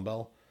 60-pound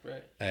dumbbell.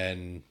 Right.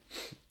 And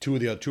two or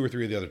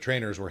three of the other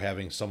trainers were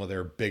having some of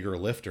their bigger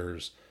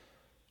lifters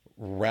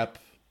rep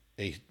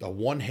a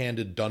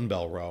one-handed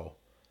dumbbell row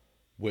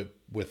with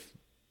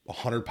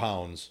 100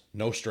 pounds,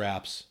 no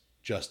straps,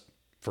 just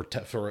for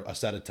a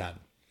set of 10.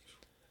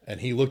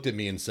 And he looked at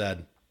me and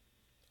said,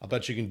 "I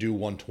bet you can do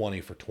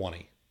 120 for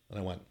 20." And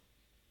I went,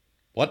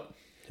 "What?"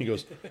 He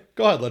goes,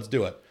 "Go ahead, let's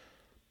do it."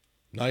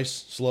 Nice,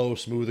 slow,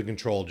 smooth, and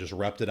controlled. Just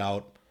repped it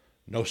out.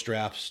 No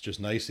straps, just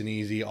nice and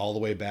easy, all the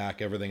way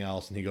back, everything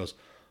else. And he goes,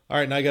 "All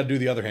right, now you got to do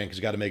the other hand because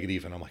you got to make it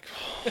even." I'm like,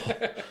 oh.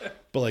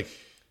 But like,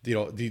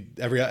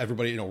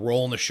 everybody,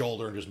 rolling the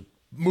shoulder and just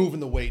moving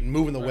the weight.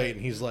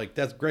 And he's like,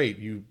 "That's great.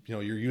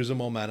 You're using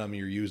momentum.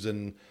 You're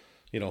using,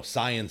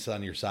 science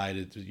on your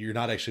side. You're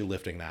not actually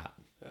lifting that,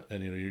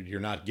 and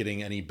you're not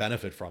getting any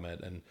benefit from it."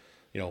 And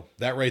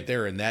that right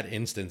there, in that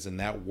instance, in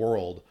that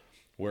world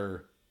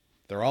where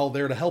they're all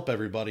there to help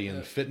everybody,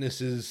 and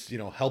fitness is,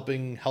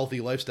 helping healthy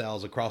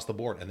lifestyles across the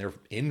board, and they're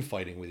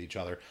infighting with each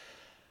other.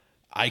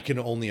 I can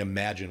only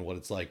imagine what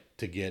it's like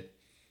to get,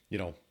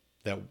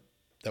 that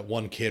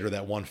one kid or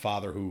that one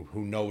father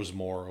who knows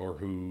more, or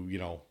who,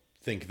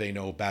 think they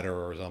know better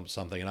or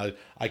something. And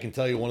I can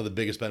tell you, one of the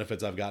biggest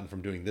benefits I've gotten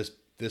from doing this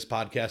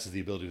podcast is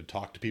the ability to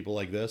talk to people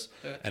like this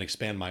and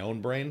expand my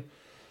own brain.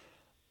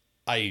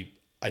 I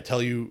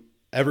tell you,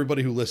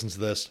 everybody who listens to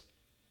this,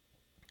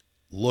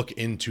 look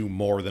into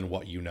more than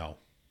what you know,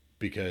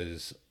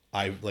 because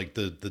I like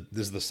this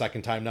is the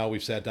second time now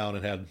we've sat down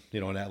and had,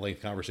 an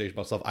at-length conversation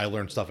about stuff. I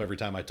learn stuff every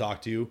time I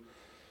talk to you.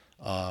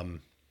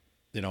 And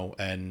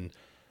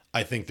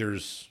I think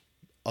there's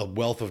a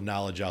wealth of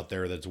knowledge out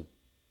there that's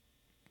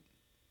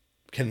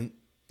can,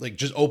 like,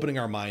 just opening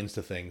our minds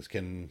to things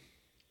can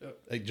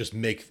just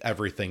make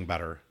everything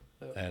better.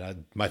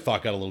 And my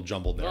thought got a little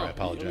jumbled there. I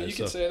apologize. You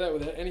can say that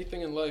with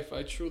anything in life.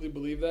 I truly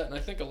believe that. And I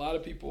think a lot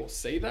of people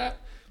say that,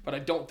 but I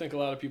don't think a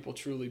lot of people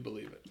truly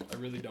believe it. I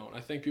really don't.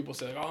 I think people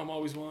say, "Oh, I'm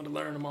always willing to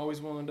learn. I'm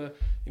always willing to,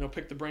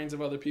 pick the brains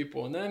of other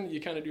people." And then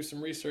you kind of do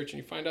some research and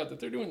you find out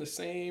that they're doing the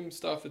same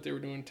stuff that they were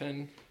doing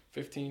 10,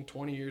 15,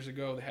 20 years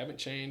ago. They haven't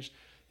changed.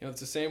 It's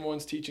the same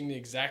ones teaching the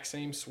exact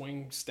same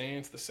swing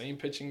stance, the same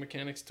pitching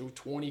mechanics to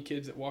 20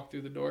 kids that walk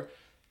through the door.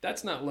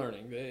 That's not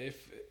learning.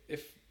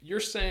 If you're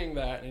saying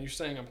that, and you're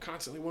saying, "I'm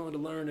constantly willing to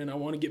learn, and I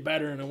want to get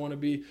better, and I want to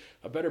be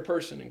a better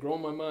person and grow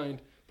my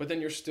mind," but then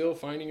you're still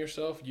finding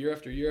yourself year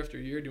after year after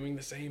year doing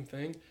the same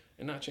thing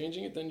and not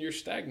changing it, then you're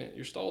stagnant.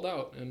 You're stalled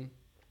out. And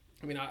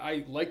I mean,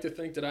 I like to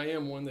think that I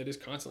am one that is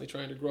constantly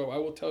trying to grow. I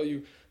will tell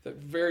you that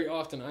very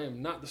often I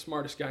am not the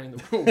smartest guy in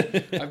the room.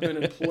 I've been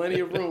in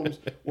plenty of rooms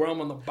where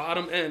I'm on the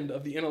bottom end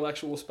of the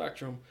intellectual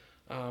spectrum.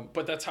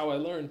 But that's how I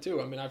learn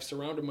too. I mean, I've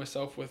surrounded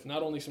myself with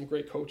not only some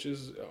great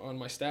coaches on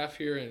my staff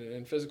here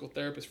and physical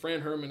therapists.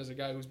 Fran Herman is a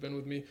guy who's been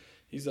with me.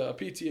 He's a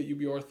PT at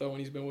UB Ortho, and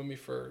he's been with me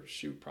for,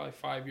 probably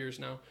 5 years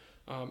now.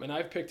 And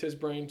I've picked his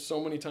brain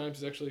so many times.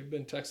 He's actually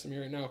been texting me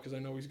right now because I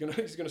know he's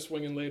gonna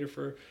swing in later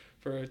for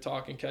a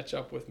talk and catch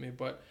up with me.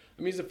 But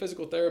I mean, he's a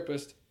physical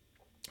therapist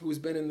who's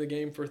been in the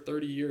game for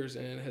 30 years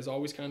and has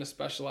always kind of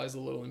specialized a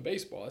little in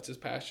baseball. That's his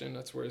passion.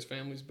 That's where his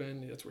family's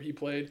been. That's where he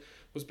played,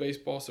 was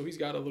baseball. So he's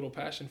got a little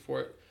passion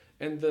for it.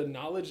 And the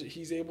knowledge that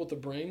he's able to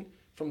bring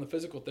from the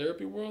physical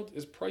therapy world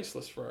is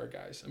priceless for our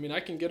guys. I mean,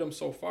 I can get them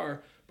so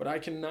far, but I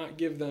cannot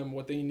give them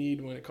what they need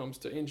when it comes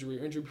to injury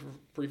or injury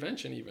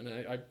prevention even.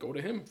 And I go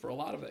to him for a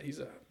lot of that. He's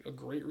a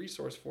great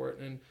resource for it.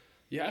 And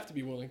you have to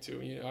be willing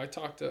to. I've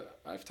talked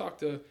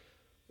to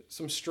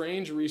some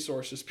strange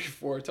resources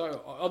before.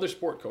 Other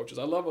sport coaches.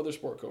 I love other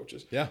sport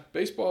coaches. Yeah.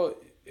 Baseball,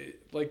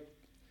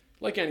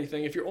 like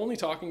anything, if you're only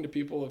talking to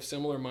people of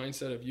similar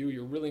mindset of you,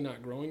 you're really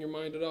not growing your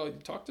mind at all. You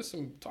talk to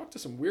some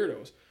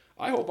weirdos.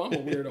 I hope I'm a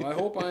weirdo. I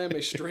hope I am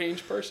a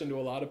strange person to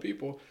a lot of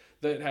people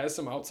that has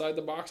some outside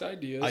the box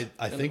ideas.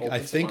 I think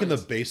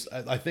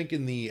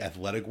in the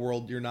athletic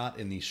world you're not.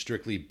 In the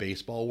strictly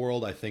baseball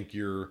world, I think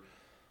you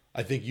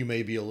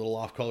may be a little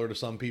off color to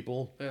some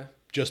people. Yeah.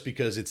 Just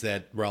because it's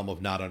that realm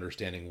of not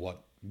understanding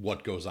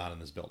what goes on in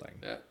this building.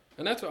 Yeah.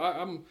 And that's what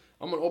I'm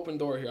an open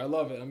door here. I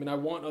love it. I mean, I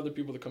want other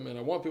people to come in.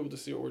 I want people to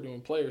see what we're doing.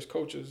 Players,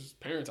 coaches,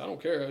 parents, I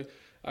don't care.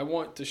 I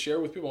want to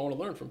share with people. I want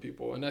to learn from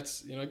people. And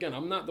that's, again,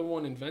 I'm not the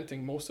one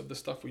inventing most of the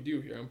stuff we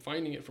do here. I'm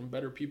finding it from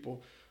better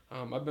people.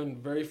 I've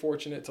been very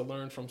fortunate to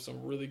learn from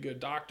some really good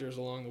doctors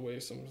along the way,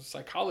 some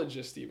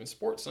psychologists, even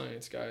sports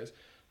science guys.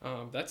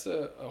 That's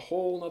a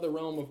whole other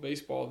realm of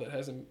baseball that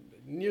hasn't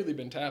nearly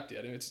been tapped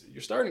yet. And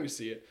you're starting to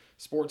see it,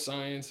 sports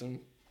science and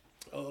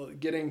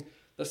getting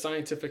the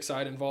scientific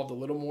side involved a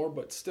little more,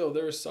 but still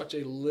there is such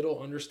a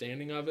little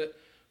understanding of it.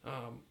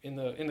 In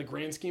the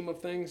grand scheme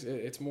of things,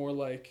 it's more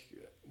like,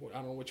 I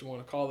don't know what you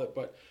want to call it,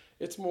 but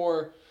it's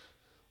more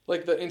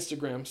like the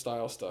Instagram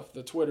style stuff,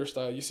 the Twitter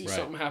style. You see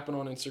something happen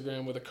on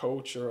Instagram with a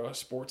coach or a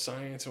sports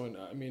science.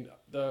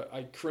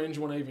 I cringe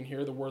when I even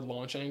hear the word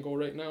launch angle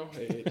right now.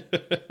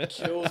 It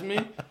kills me.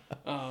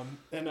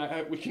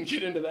 And we can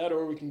get into that,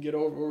 or we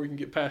can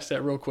get past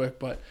that real quick.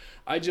 But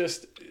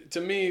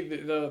to me,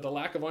 the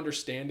lack of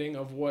understanding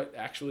of what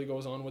actually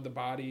goes on with the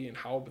body and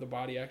how the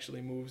body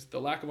actually moves, the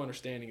lack of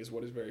understanding is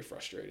what is very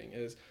frustrating.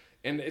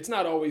 And it's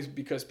not always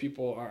because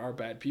people are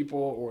bad people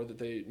or that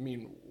they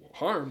mean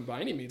harm by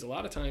any means. A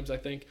lot of times I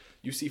think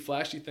you see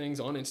flashy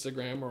things on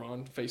Instagram or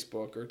on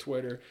Facebook or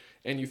Twitter,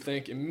 and you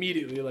think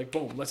immediately like,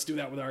 boom, let's do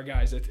that with our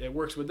guys. It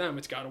works with them.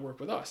 It's got to work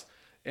with us.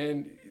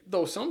 And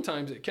though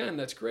sometimes it can,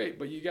 that's great,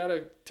 but you got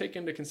to take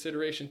into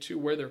consideration too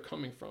where they're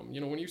coming from.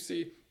 When you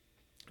see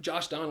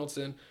Josh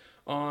Donaldson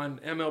on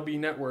MLB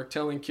Network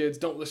telling kids,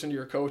 don't listen to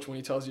your coach when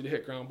he tells you to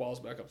hit ground balls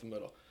back up the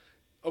middle.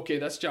 Okay,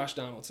 that's Josh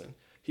Donaldson.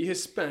 He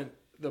has spent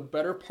the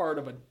better part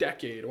of a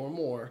decade or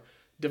more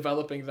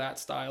developing that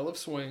style of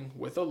swing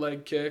with a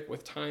leg kick,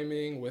 with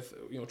timing, with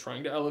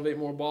trying to elevate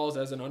more balls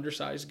as an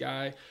undersized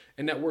guy,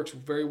 and that works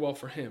very well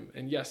for him.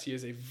 And yes, he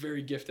is a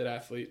very gifted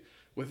athlete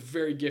with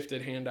very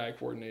gifted hand-eye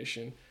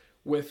coordination,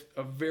 with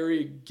a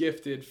very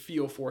gifted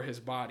feel for his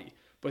body.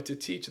 But to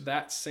teach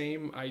that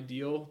same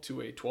ideal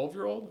to a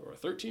 12-year-old or a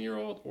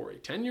 13-year-old or a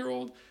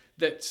 10-year-old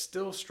that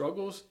still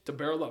struggles to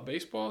barrel up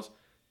baseballs,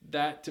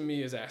 that to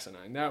me is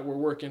asinine. That we're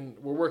working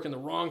the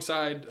wrong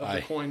side of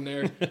the coin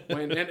there.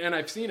 And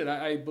I've seen it.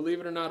 I believe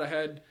it or not, I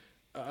had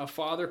a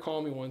father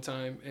call me one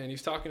time, and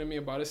he's talking to me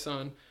about his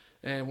son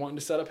and wanting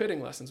to set up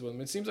hitting lessons with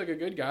him. It seems like a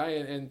good guy,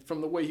 and from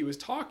the way he was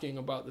talking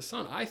about the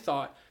son, I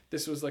thought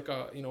this was like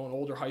an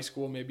older high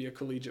school, maybe a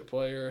collegiate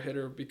player, a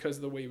hitter, because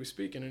of the way he was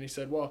speaking. And he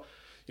said, well,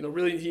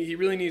 really he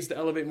really needs to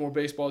elevate more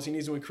baseballs. He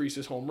needs to increase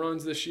his home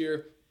runs this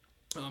year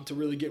to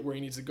really get where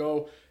he needs to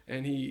go.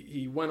 And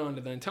he went on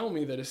to then tell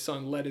me that his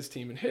son led his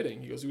team in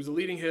hitting. He goes, he was a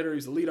leading hitter,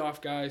 he's a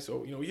leadoff guy,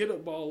 so he hit the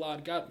ball a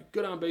lot, got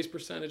good on base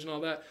percentage and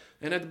all that,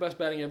 and had the best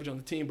batting average on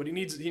the team. But he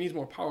needs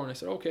more power. And I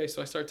said, okay.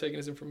 So I started taking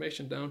his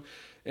information down,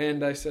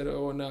 and I said,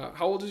 oh, and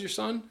how old is your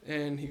son?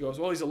 And he goes,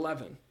 well, he's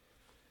 11.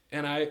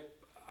 And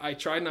I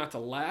tried not to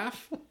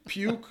laugh,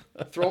 puke,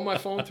 throw my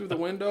phone through the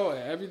window,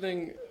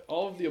 everything,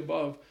 all of the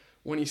above.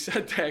 When he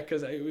said that,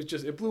 because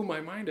it blew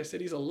my mind. I said,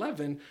 he's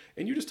 11,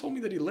 and you just told me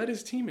that he led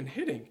his team in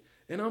hitting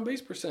and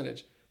on-base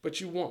percentage. But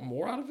you want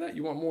more out of that?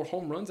 You want more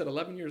home runs at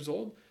 11 years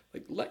old?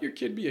 Like, let your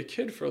kid be a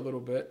kid for a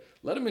little bit.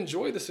 Let him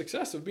enjoy the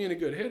success of being a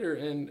good hitter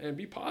and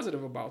be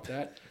positive about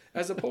that,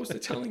 as opposed to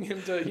telling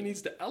him he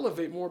needs to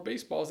elevate more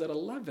baseballs at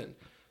 11.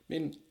 I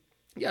mean,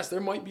 yes, there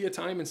might be a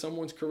time in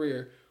someone's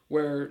career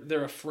where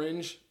they're a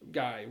fringe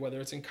guy, whether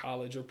it's in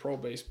college or pro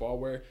baseball,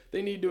 where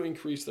they need to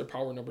increase their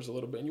power numbers a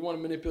little bit. And you want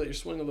to manipulate your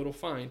swing a little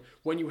fine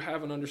when you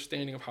have an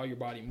understanding of how your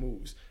body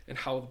moves and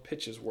how the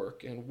pitches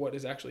work and what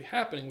is actually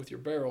happening with your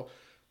barrel.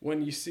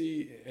 When you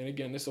see, and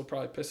again, this will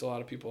probably piss a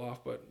lot of people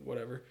off, but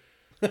whatever.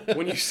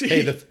 When you see,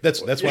 hey,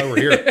 that's why we're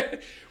here.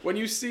 When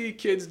you see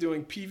kids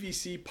doing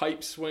PVC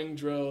pipe swing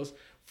drills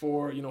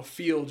for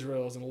field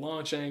drills and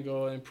launch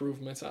angle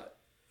improvements,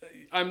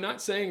 I'm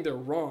not saying they're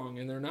wrong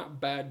and they're not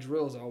bad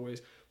drills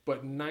always,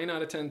 but 9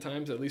 out of 10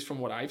 times, at least from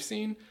what I've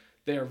seen,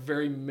 they are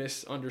very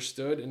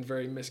misunderstood and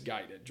very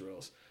misguided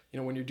drills.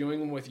 When you're doing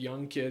them with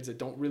young kids that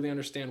don't really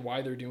understand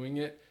why they're doing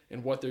it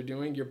and what they're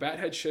doing, your bat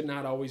head should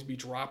not always be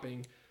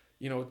dropping,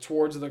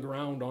 towards the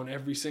ground on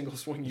every single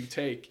swing you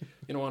take.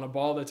 On a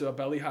ball that's a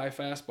belly high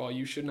fastball,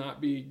 you should not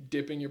be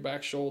dipping your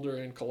back shoulder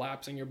and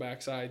collapsing your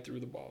backside through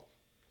the ball.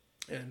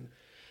 And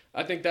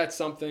I think that's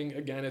something,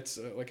 again, it's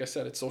like I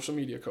said, it's social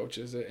media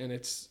coaches, and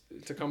it's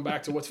to come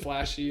back to what's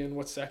flashy and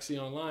what's sexy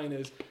online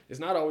is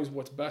not always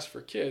what's best for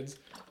kids.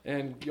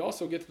 And you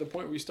also get to the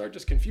point where you start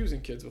just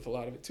confusing kids with a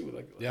lot of it too.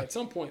 Like At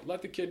some point,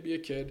 let the kid be a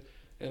kid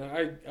And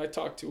I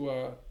talked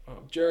to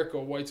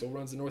Jericho Weitzel,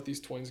 runs the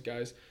Northeast Twins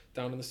guys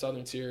down in the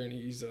Southern tier, and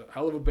he's a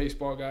hell of a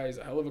baseball guy. He's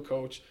a hell of a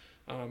coach.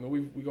 And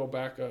we go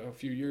back a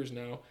few years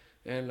now.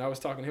 And I was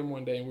talking to him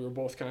one day, and we were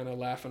both kind of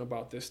laughing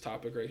about this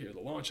topic right here,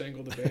 the launch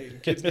angle debate.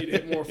 And kids need to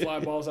hit more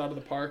fly balls out of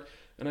the park.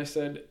 And I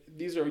said,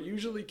 these are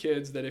usually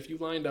kids that if you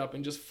lined up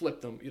and just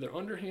flipped them, either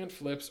underhand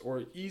flips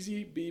or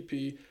easy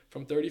BP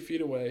from 30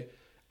 feet away,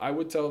 I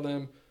would tell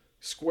them,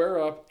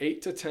 square up 8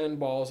 to 10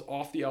 balls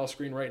off the L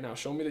screen right now.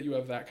 Show me that you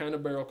have that kind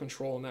of barrel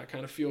control and that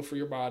kind of feel for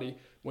your body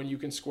when you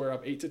can square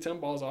up 8 to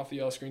 10 balls off the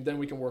L screen. Then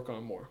we can work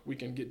on more. We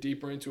can get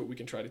deeper into it. We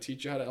can try to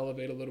teach you how to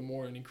elevate a little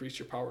more and increase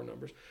your power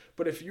numbers.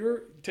 But if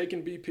you're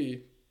taking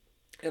BP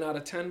and out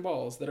of 10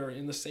 balls that are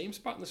in the same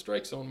spot in the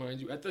strike zone, mind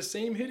you, at the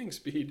same hitting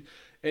speed,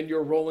 and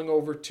you're rolling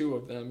over 2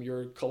 of them,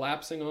 you're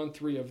collapsing on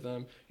 3 of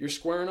them, you're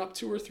squaring up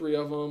 2 or 3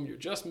 of them, you're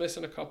just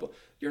missing a couple,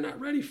 you're not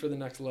ready for the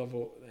next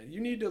level.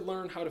 You need to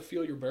learn how to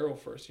feel your barrel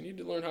first. You need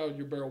to learn how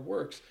your barrel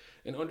works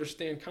and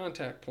understand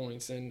contact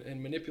points and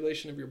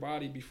manipulation of your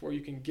body before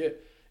you can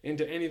get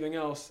into anything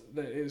else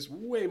that is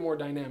way more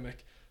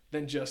dynamic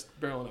than just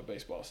barreling up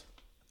baseballs.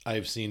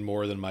 I've seen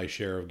more than my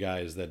share of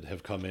guys that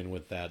have come in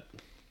with that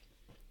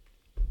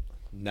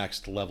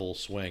next level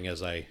swing,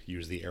 as I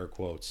use the air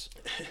quotes,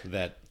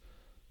 that,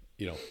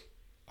 you know,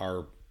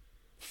 are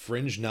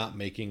fringe not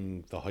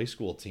making the high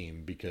school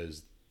team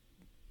because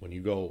when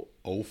you go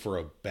 0 for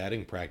a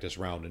batting practice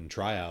round in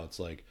tryouts,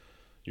 like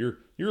you're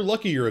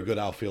lucky you're a good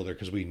outfielder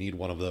because we need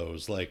one of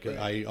those. Like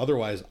right.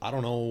 I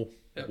don't know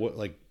what,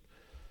 like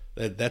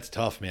that's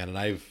tough, man. And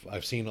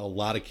I've seen a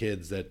lot of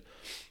kids that,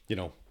 you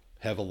know,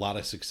 have a lot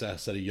of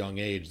success at a young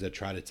age that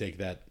try to take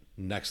that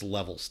next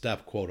level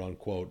step, quote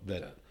unquote,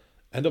 that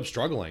end up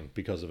struggling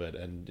because of it.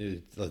 And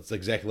it's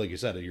exactly like you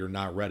said, you're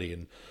not ready.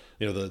 And,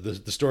 you know,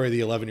 the story of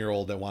the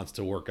 11-year-old that wants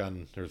to work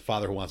on, or the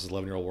father who wants his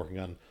 11-year-old working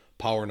on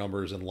power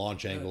numbers and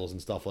launch angles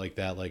and stuff like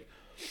that. Like,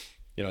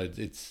 you know,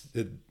 it's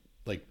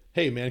like,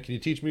 hey man, can you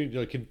teach me,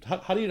 you know,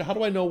 how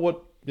do I know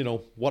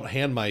what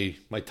hand my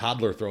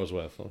toddler throws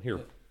with? Well, here,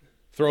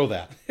 throw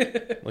that.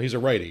 Well, he's a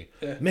righty.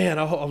 Yeah. Man,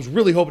 I was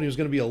really hoping he was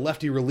going to be a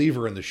lefty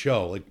reliever in the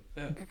show. Like,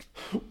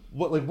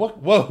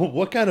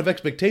 what kind of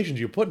expectations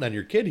are you putting on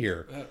your kid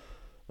here? Yeah.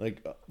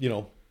 Like, you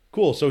know,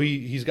 cool. So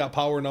he's got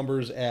power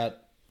numbers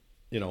at,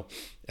 you know,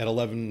 at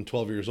 11,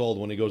 12 years old.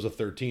 When he goes to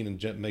 13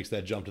 and makes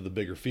that jump to the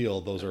bigger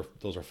field, those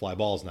are fly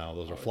balls now.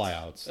 Those are fly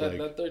outs.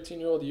 That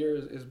 13-year-old year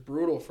is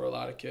brutal for a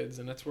lot of kids,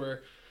 and that's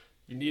where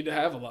you need to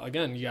have a lot.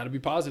 Again, you got to be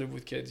positive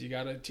with kids. You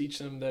got to teach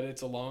them that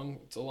it's a long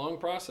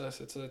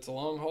process. It's a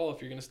long haul if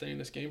you're going to stay in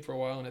this game for a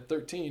while. And at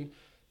 13,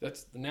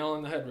 that's the nail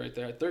on the head right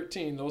there. At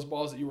 13, those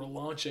balls that you were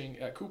launching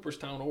at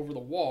Cooperstown over the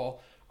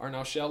wall are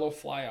now shallow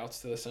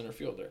flyouts to the center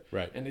fielder.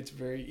 Right. And it's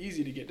very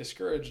easy to get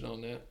discouraged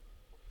on that.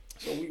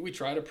 So we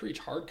try to preach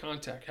hard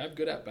contact, have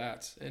good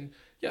at-bats. And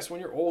yes,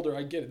 when you're older,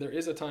 I get it. There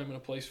is a time and a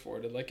place for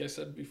it. And like I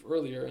said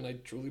earlier, and I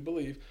truly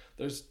believe,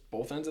 there's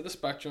both ends of the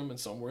spectrum, and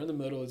somewhere in the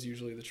middle is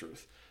usually the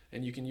truth.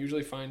 And you can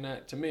usually find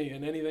that, to me,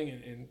 in anything,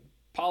 in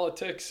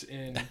politics,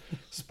 in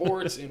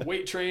sports, in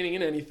weight training,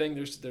 in anything.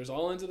 There's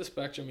all ends of the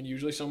spectrum, and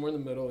usually somewhere in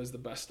the middle is the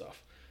best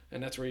stuff.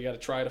 And that's where you got to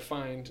try to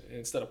find,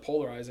 instead of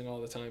polarizing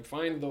all the time,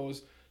 find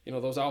those, you know,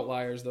 those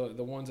outliers,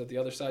 the ones at the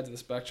other sides of the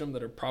spectrum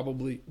that are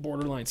probably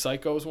borderline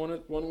psychos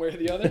one way or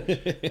the other,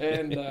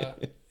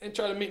 and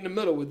try to meet in the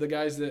middle with the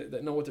guys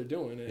that know what they're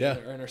doing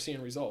and are seeing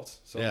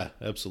results. So yeah,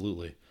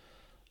 absolutely.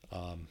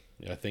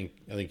 I think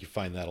you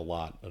find that a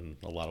lot in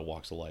a lot of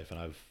walks of life,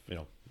 and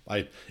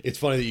it's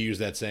funny that you use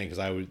that saying because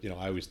I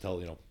always tell,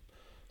 you know,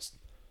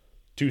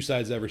 two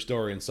sides of every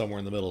story and somewhere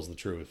in the middle is the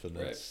truth, and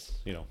that's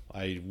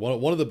right.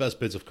 One of the best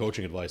bits of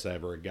coaching advice I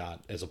ever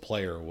got as a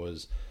player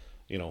was,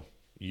 you know,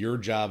 your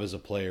job as a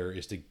player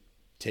is to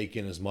take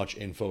in as much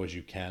info as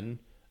you can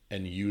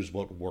and use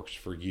what works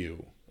for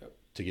you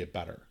to get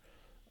better.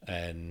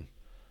 And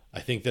I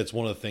think that's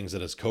one of the things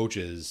that as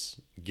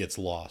coaches gets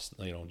lost.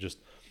 You know, just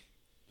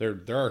there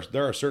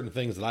are certain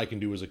things that I can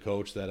do as a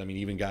coach that, I mean,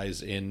 even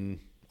guys in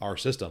our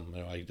system,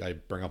 you know, I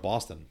bring up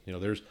Austin. You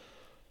know,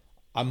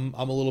 I'm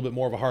a little bit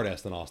more of a hard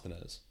ass than Austin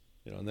is.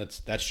 You know, and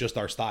that's just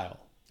our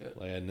style.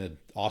 Yeah. And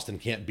Austin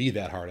can't be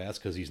that hard ass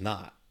because he's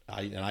not.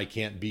 I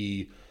can't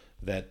be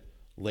that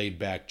laid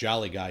back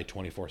jolly guy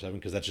 24/7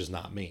 because that's just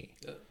not me.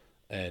 Yeah.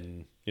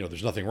 And you know,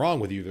 there's nothing wrong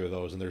with either of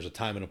those, and there's a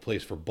time and a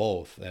place for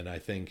both. And I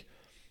think,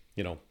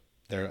 you know,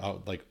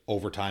 like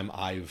over time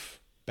I've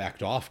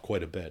backed off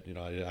quite a bit. You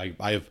know,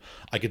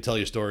 I could tell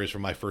you stories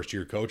from my first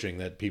year coaching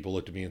that people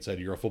looked at me and said,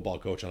 "You're a football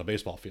coach on a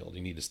baseball field.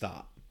 You need to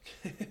stop."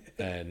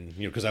 And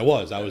you know, because I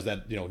was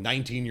that, you know,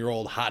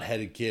 19-year-old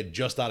hot-headed kid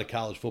just out of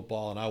college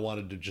football, and I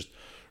wanted to just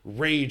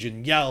rage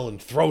and yell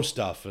and throw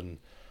stuff. And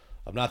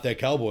I'm not that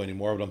cowboy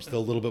anymore, but I'm still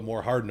a little bit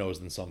more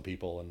hard-nosed than some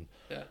people. And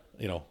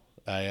you know,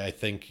 I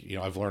think, you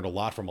know, I've learned a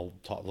lot from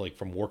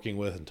working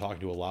with and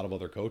talking to a lot of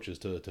other coaches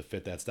to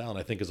fit that style. And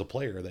I think as a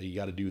player that you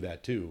got to do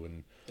that too.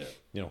 And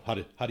you know, how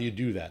do you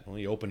do that? Well,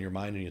 you open your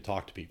mind and you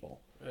talk to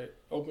people. Right.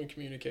 Open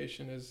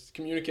communication is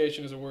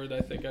a word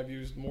I think I've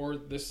used more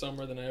this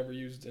summer than I ever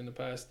used in the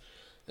past.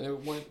 And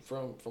it went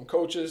from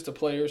coaches to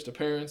players to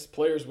parents,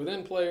 players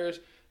within players.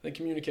 I think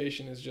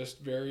communication is just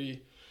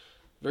very,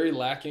 very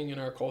lacking in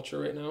our culture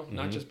right now. Mm-hmm.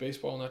 Not just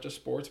baseball, not just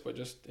sports, but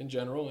just in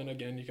general. And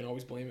again, you can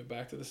always blame it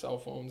back to the cell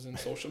phones and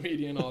social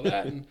media and all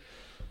that. And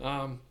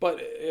but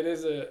it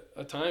is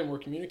a time where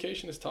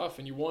communication is tough,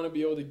 and you want to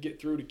be able to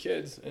get through to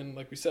kids. And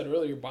like we said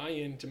earlier,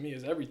 buy-in to me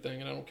is everything.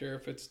 And I don't care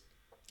if it's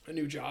a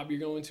new job you're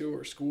going to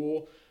or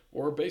school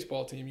or a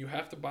baseball team. You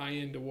have to buy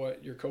into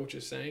what your coach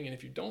is saying. And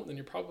if you don't, then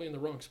you're probably in the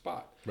wrong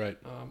spot. Right.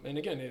 And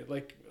again,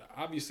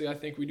 obviously, I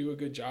think we do a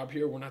good job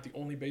here. We're not the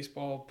only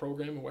baseball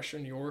program in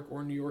Western New York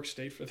or New York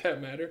State for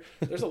that matter.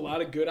 There's a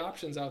lot of good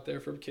options out there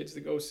for kids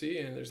to go see,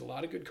 and there's a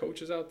lot of good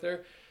coaches out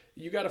there.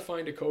 You got to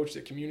find a coach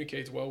that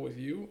communicates well with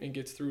you and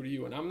gets through to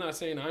you. And I'm not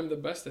saying I'm the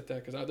best at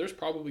that, because there's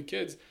probably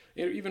kids,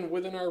 even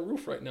within our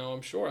roof right now,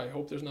 I'm sure. I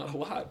hope there's not a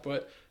lot,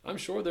 but I'm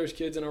sure there's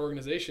kids in our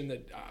organization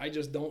that I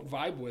just don't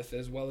vibe with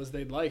as well as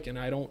they'd like, and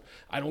I don't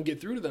get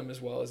through to them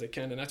as well as I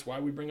can. And that's why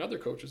we bring other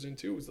coaches in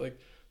too. It's like,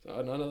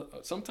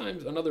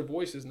 sometimes another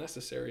voice is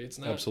necessary. It's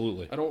not.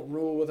 Absolutely. I don't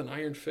rule with an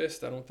iron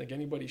fist. I don't think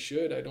anybody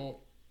should.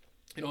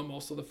 I'm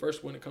also the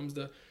first when it comes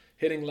to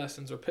hitting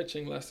lessons or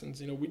pitching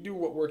lessons. We do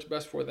what works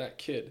best for that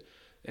kid.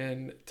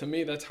 And to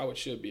me, that's how it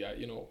should be.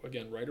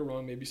 Again, right or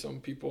wrong, maybe some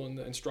people in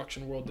the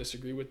instruction world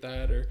disagree with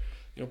that, or,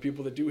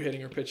 people that do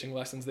hitting or pitching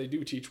lessons, they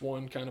do teach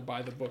one kind of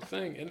by the book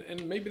thing.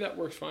 And maybe that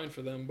works fine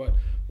for them. But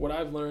what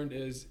I've learned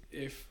is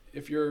if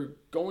you're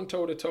going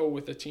toe to toe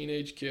with a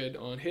teenage kid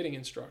on hitting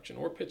instruction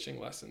or pitching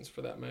lessons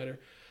for that matter,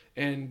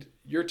 and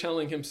you're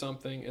telling him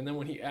something, and then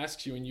when he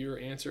asks you and your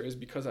answer is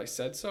because I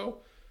said so,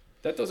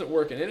 that doesn't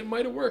work. And it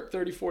might have worked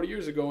 30, 40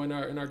 years ago in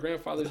our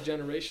grandfather's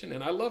generation.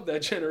 And I love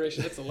that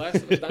generation. It's the last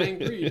of a dying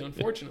breed,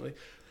 unfortunately.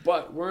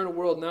 But we're in a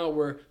world now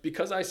where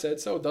because I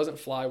said so doesn't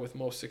fly with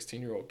most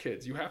 16-year-old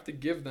kids. You have to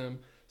give them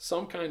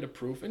some kind of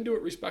proof and do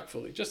it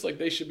respectfully, just like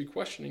they should be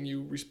questioning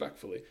you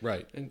respectfully.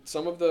 Right. And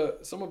some of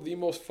the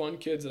most fun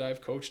kids that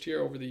I've coached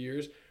here over the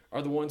years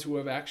are the ones who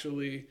have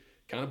actually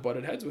kind of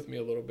butted heads with me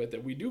a little bit,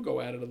 that we do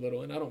go at it a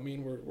little. And I don't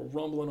mean we're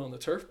rumbling on the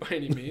turf by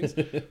any means,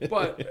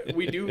 but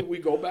we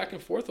go back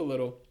and forth a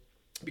little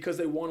because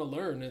they want to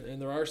learn. And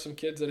there are some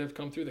kids that have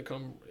come through that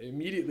come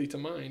immediately to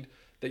mind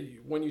that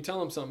when you tell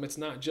them something, it's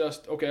not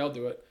just, okay, I'll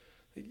do it.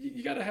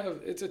 You got to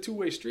it's a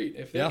two-way street.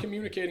 If they're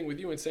communicating with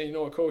you and saying,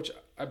 Coach,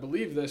 I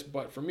believe this,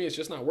 but for me, it's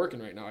just not working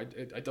right now.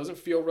 It doesn't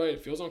feel right.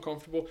 It feels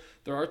uncomfortable.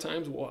 There are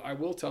times I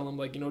will tell them,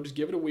 just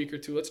give it a week or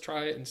two. Let's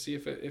try it and see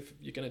if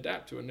you can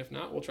adapt to it. And if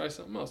not, we'll try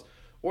something else.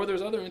 Or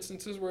there's other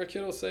instances where a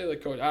kid will say,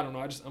 Coach, I don't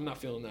know. I'm not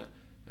feeling that.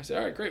 I say,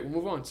 all right, great. We'll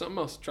move on. Something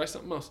else. Try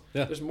something else.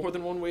 Yeah. There's more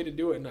than one way to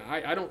do it. And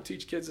I don't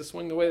teach kids to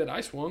swing the way that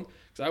I swung,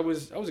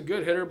 because I was a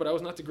good hitter, but I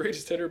was not the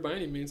greatest hitter by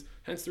any means.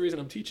 Hence the reason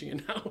I'm teaching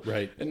it now,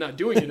 right, and not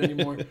doing it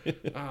anymore.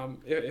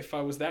 If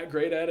I was that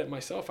great at it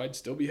myself, I'd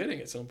still be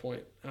hitting at some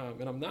point,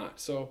 and I'm not.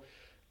 So,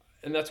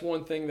 and that's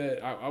one thing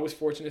that I was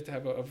fortunate to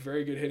have a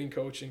very good hitting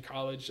coach in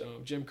college,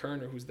 Jim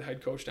Kerner, who's the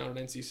head coach down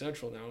at NC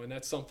Central now. And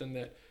that's something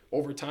that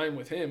over time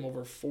with him,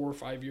 over 4 or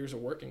 5 years of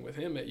working with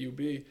him at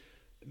UB,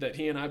 that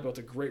he and I built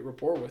a great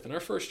rapport with. And our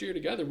first year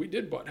together, we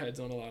did butt heads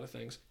on a lot of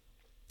things.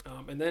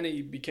 And then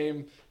he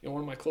became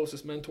one of my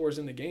closest mentors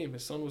in the game.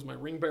 His son was my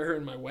ring bearer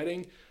in my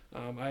wedding.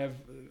 I have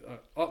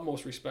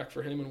utmost respect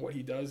for him and what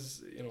he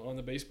does on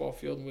the baseball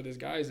field and with his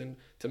guys. And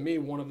to me,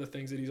 one of the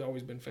things that he's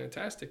always been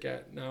fantastic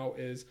at now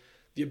is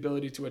the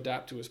ability to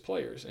adapt to his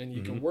players. And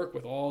you can work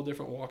with all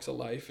different walks of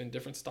life and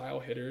different style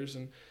hitters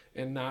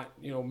and not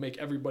make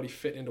everybody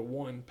fit into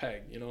one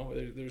peg.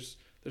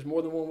 There's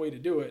more than one way to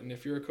do it. And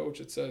if you're a coach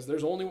that says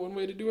there's only one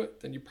way to do it,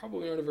 then you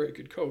probably aren't a very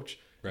good coach.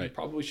 Right. You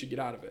probably should get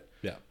out of it.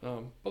 Yeah.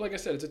 But like I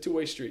said, it's a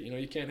two-way street.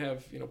 You can't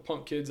have,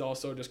 punk kids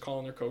also just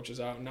calling their coaches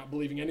out and not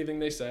believing anything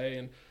they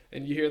say.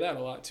 And you hear that a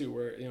lot too,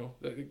 where,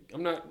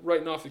 I'm not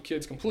writing off the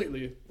kids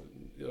completely,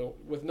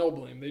 with no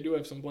blame. They do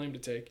have some blame to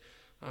take.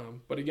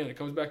 But again, it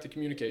comes back to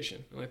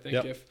communication. And I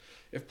think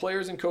if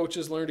players and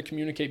coaches learn to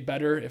communicate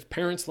better, if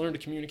parents learn to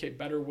communicate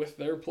better with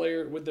their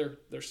player, with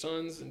their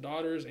sons and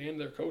daughters and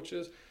their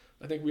coaches,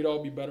 I think we'd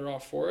all be better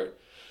off for it.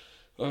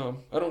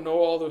 I don't know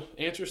all the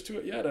answers to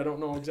it yet. I don't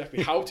know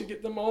exactly how to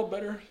get them all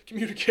better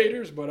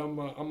communicators, but I'm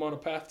on a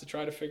path to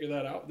try to figure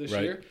that out this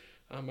year.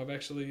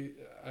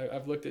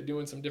 I've looked at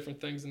doing some different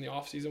things in the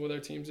off season with our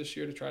teams this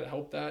year to try to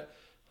help that,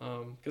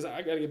 because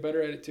I got to get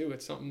better at it too.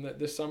 It's something that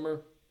this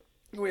summer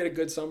we had a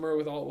good summer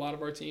with a lot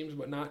of our teams,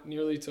 but not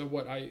nearly to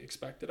what I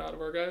expected out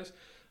of our guys.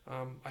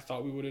 I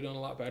thought we would have done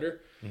a lot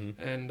better,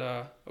 and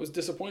I was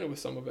disappointed with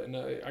some of it. And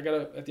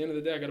at the end of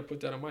the day, I gotta put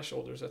that on my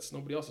shoulders. That's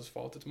nobody else's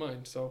fault; it's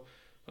mine. So,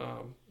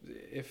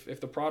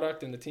 if the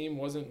product and the team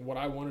wasn't what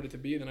I wanted it to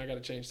be, then I got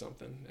to change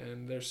something.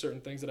 And there's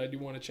certain things that I do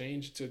want to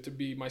change to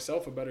be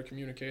myself a better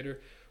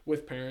communicator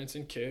with parents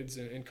and kids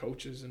and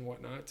coaches and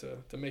whatnot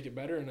to make it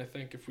better. And I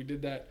think if we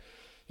did that,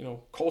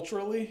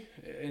 culturally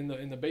in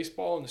the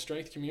baseball and the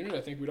strength community,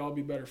 I think we'd all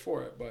be better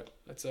for it. But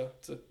it's a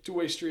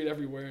two-way street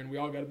everywhere, and we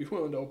all got to be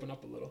willing to open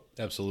up a little.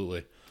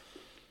 Absolutely.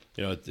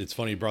 It's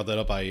funny you brought that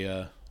up.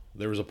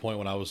 There was a point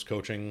when I was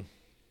coaching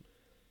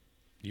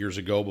years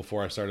ago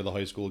before I started the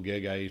high school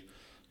gig.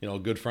 a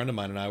good friend of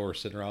mine and I were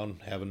sitting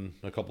around having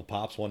a couple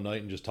pops one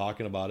night and just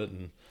talking about it.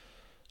 And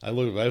I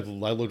looked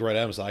right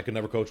at him and said, I could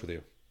never coach with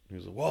you. He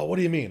was like, well, what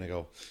do you mean? I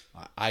go,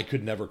 I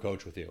could never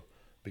coach with you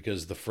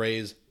because the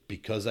phrase,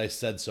 because I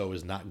said so,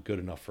 is not good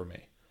enough for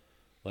me.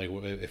 Like,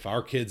 if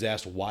our kids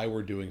ask why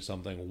we're doing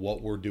something,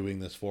 what we're doing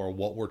this for,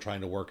 what we're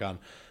trying to work on,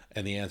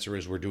 and the answer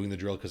is we're doing the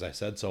drill because I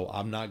said so,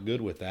 I'm not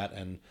good with that.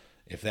 And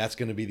if that's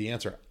going to be the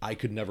answer, I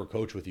could never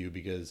coach with you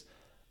because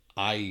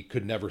I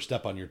could never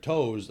step on your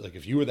toes. Like,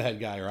 if you were the head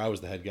guy or I was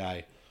the head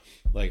guy,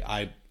 like,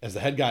 as the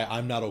head guy,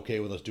 I'm not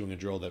okay with us doing a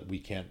drill that we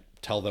can't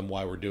tell them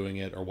why we're doing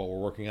it or what we're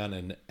working on.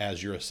 And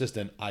as your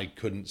assistant, I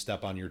couldn't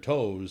step on your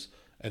toes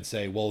and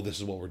say, well, this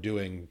is what we're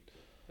doing.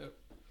 Yep.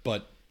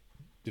 But,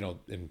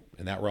 in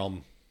that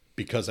realm,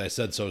 because I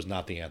said so is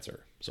not the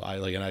answer. So I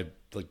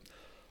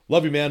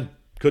love you, man.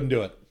 Couldn't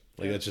do it.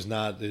 Like, that's just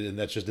not, and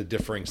that's just a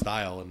differing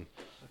style. And,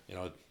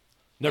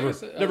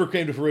 never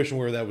came to fruition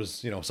where that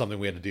was, something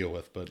we had to deal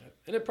with. But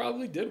and it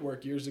probably did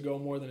work years ago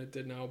more than it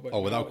did now. But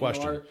without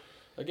question.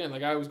 Again,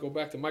 like I always go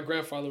back to, my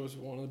grandfather was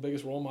one of the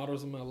biggest role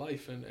models in my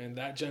life, and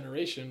that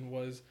generation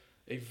was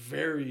a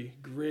very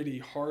gritty,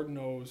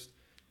 hard-nosed,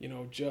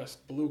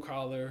 just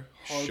blue-collar,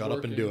 hard-working. Shut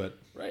up and do it.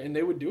 Right, and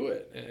they would do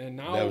it. And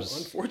now,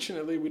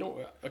 unfortunately,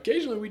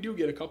 occasionally we do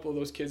get a couple of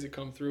those kids that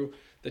come through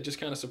that just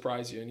kind of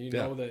surprise you, and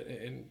know that,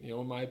 and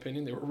in my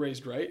opinion, they were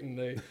raised right, and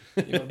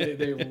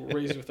they were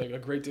raised with like a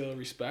great deal of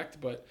respect,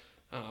 but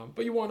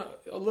you want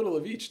a little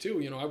of each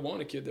too. I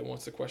want a kid that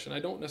wants to question. I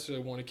don't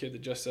necessarily want a kid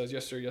that just says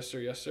yes sir, yes sir,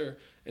 yes sir,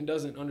 and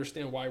doesn't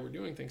understand why we're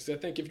doing things. So I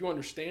think if you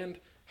understand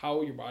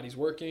how your body's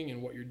working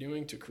and what you're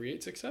doing to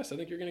create success, I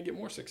think you're going to get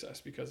more success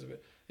because of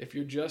it. If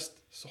you're just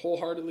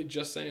wholeheartedly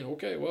just saying,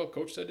 okay, well,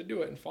 coach said to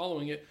do it and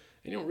following it,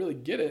 and you don't really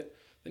get it,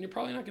 then you're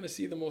probably not going to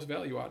see the most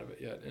value out of it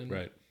yet. And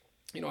right.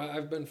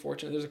 I've been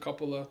fortunate. There's a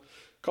couple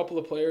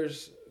of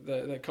players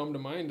that come to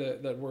mind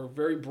that were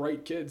very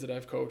bright kids that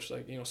I've coached,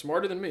 like,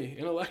 smarter than me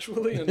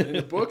intellectually, and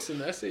the books and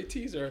the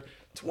SATs are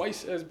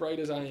twice as bright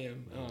as I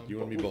am.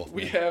 You and me both.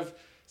 We have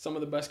some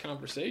of the best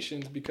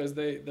conversations because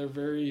they're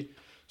very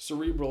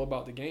cerebral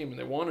about the game and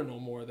they want to know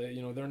more.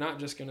 They're not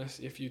just gonna,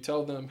 if you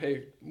tell them,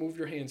 hey, move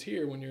your hands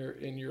here when you're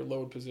in your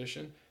load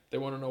position, they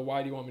want to know,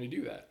 why do you want me to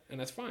do that? And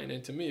that's fine.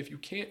 And to me, if you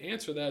can't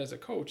answer that as a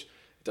coach,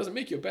 it doesn't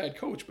make you a bad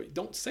coach, but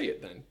don't say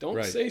it then.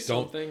 Don't say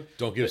something.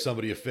 Don't give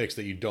somebody a fix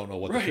that you don't know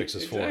what the fix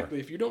is for. Exactly.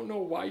 If you don't know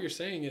why you're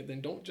saying it,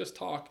 then don't just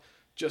talk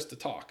just to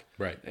talk.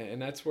 Right.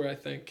 And that's where I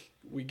think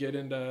we get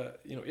into,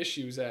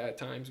 issues at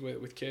times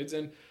with kids.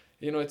 And,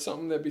 it's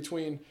something that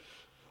between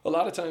a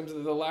lot of times the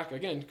lack,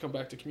 again, come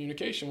back to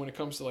communication when it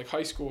comes to like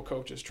high school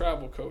coaches,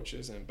 travel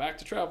coaches, and back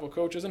to travel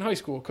coaches and high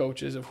school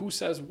coaches of who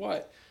says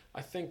what.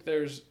 I think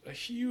there's a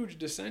huge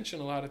dissension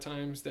a lot of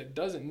times that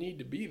doesn't need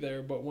to be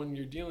there, but when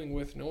you're dealing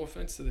with, no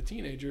offense to the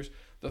teenagers,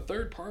 the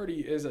third party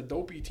is a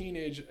dopey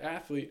teenage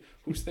athlete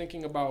who's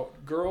thinking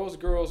about girls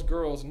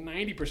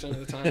 90% of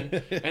the time,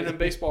 and then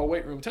baseball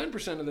weight room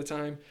 10% of the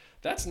time.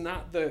 That's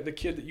not the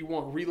kid that you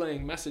want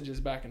relaying messages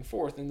back and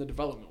forth in the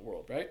development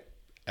world, right?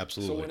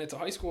 Absolutely. So when it's a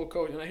high school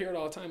coach, and I hear it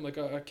all the time, like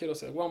a kid will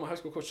say, well, my high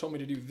school coach told me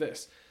to do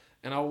this.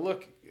 And I'll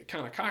look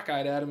kind of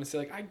cockeyed at him and say,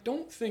 like, I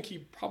don't think he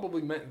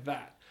probably meant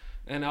that.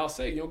 And I'll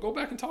say, go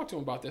back and talk to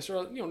him about this.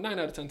 Or, 9 out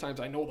of 10 times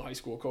I know the high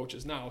school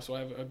coaches now, so I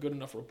have a good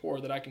enough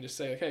rapport that I can just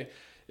say, like, hey,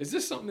 is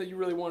this something that you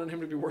really wanted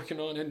him to be working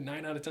on? And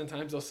 9 out of 10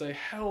 times they'll say,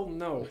 hell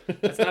no.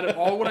 That's not at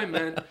all what I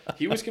meant.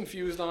 He was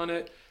confused on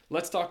it.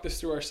 Let's talk this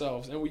through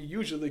ourselves. And we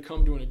usually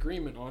come to an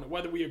agreement on it.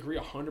 Whether we agree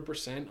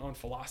 100% on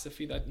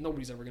philosophy, that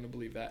nobody's ever going to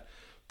believe that.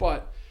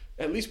 But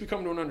at least we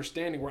come to an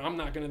understanding where I'm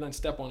not going to then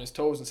step on his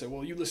toes and say,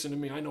 well, you listen to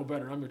me. I know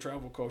better. I'm your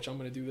travel coach. I'm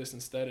going to do this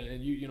instead.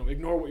 And you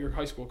ignore what your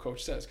high school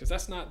coach says, because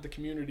that's not the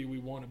community we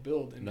want to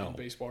build in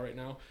baseball right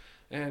now.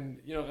 And,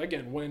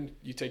 again, when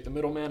you take the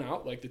middleman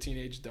out, like the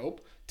teenage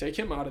dope, take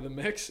him out of the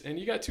mix, and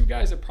you got two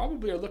guys that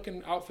probably are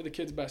looking out for the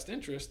kid's best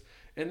interest,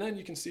 and then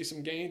you can see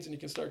some gains and you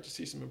can start to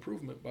see some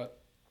improvement. But,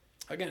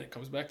 again, it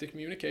comes back to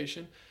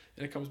communication,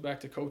 and it comes back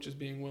to coaches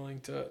being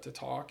willing to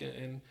talk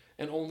and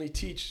only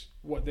teach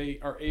what they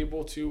are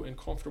able to and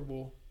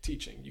comfortable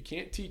teaching. You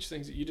can't teach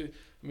things that you do.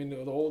 I mean,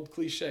 the old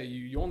cliche,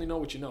 you only know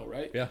what you know,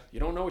 right? Yeah. You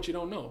don't know what you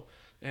don't know.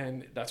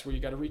 And that's where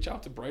you got to reach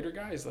out to brighter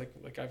guys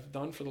like I've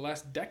done for the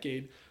last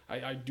decade.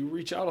 I do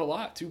reach out a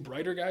lot to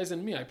brighter guys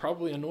than me. I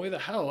probably annoy the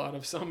hell out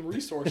of some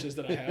resources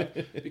that I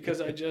have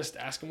because I just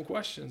ask them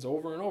questions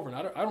over and over. And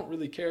I don't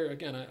really care.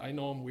 Again, I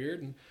know I'm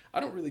weird, and I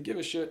don't really give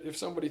a shit if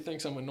somebody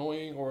thinks I'm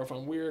annoying or if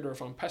I'm weird or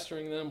if I'm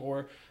pestering them,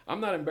 or I'm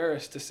not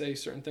embarrassed to say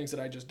certain things that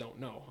I just don't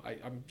know.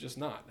 I'm just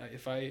not.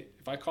 If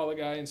I call a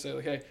guy and say,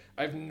 like, hey,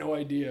 I have no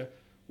idea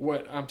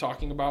what I'm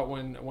talking about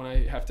when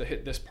I have to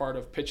hit this part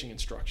of pitching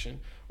instruction,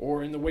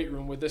 or in the weight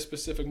room with this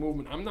specific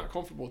movement, I'm not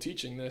comfortable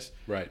teaching this.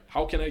 Right.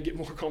 How can I get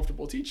more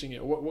comfortable teaching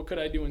it? What could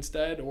I do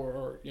instead?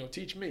 Or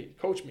teach me,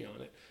 coach me on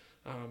it.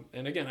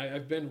 And again,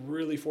 I've been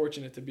really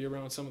fortunate to be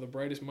around some of the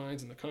brightest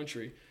minds in the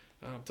country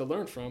to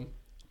learn from.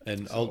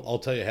 And so, I'll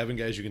tell you, having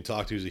guys you can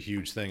talk to is a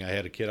huge thing. I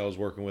had a kid I was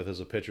working with as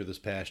a pitcher this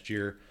past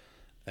year,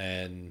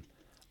 and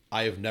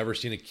I have never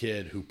seen a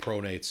kid who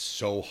pronates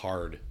so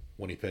hard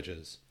when he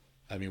pitches.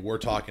 I mean, we're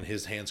talking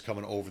his hands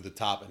coming over the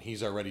top, and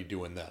he's already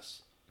doing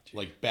this,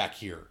 like back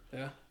here.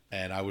 Yeah.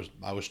 And I was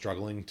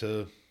struggling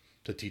to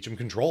teach him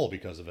control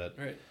because of it.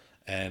 Right.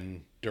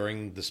 And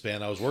during the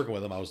span I was working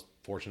with him, I was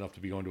fortunate enough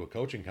to be going to a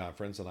coaching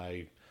conference, and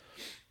I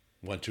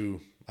go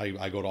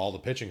to all the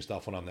pitching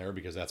stuff when I'm there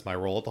because that's my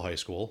role at the high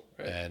school.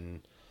 Right.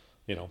 And,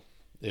 you know,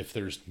 if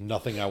there's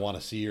nothing I want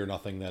to see or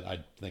nothing that I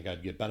think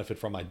I'd get benefit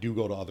from, I do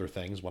go to other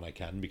things when I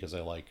can because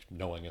I like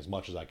knowing as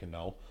much as I can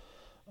know.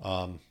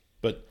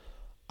 But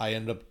I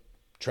ended up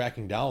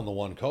tracking down the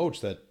one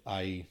coach that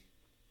I,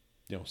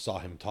 saw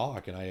him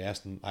talk, and I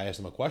asked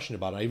him a question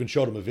about it. I even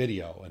showed him a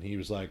video, and he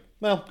was like,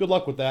 "Well, good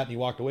luck with that." And he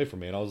walked away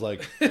from me, and I was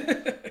like,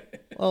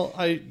 "Well,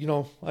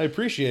 I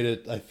appreciate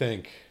it, I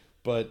think,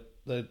 but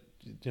that,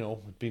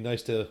 it'd be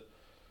nice to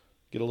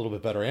get a little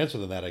bit better answer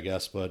than that, I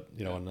guess." But,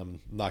 and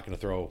I'm not going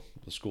to throw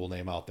the school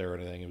name out there or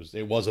anything.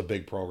 It was a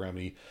big program.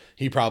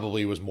 He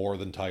probably was more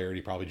than tired.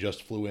 He probably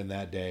just flew in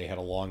that day, had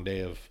a long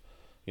day of,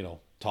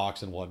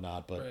 talks and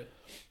whatnot, but Right.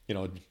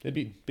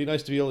 It'd be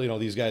nice to be able,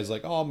 these guys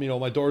like, "Oh,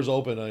 my door's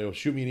open.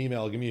 Shoot me an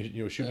email, give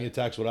me, shoot me a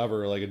text,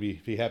 whatever." Like, I'd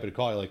be happy to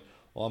call you. Like,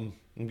 "Well,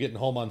 I'm getting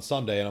home on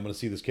Sunday and I'm going to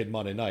see this kid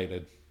Monday night."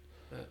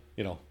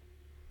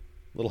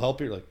 Little help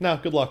here. Like, "Nah,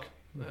 good luck."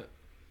 But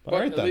All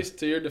right, at then. least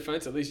to your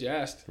defense, at least you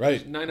asked.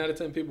 Right. 9 out of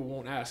 10 people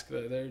won't ask.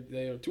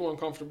 They're too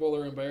uncomfortable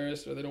or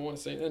embarrassed or they don't want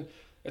to say anything.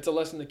 It's a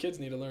lesson the kids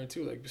need to learn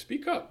too. Like,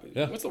 speak up.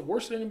 Yeah. What's the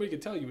worst that anybody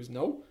could tell you is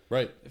no.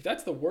 Right. If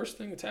that's the worst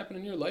thing that's happened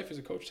in your life, as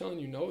a coach telling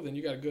you no, then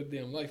you got a good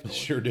damn life going.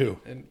 Sure do.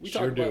 And we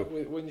Sure talk do.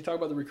 about when you talk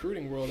about the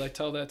recruiting world, I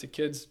tell that to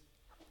kids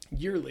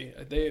yearly.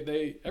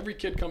 Every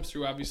kid comes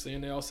through obviously,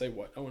 and they all say,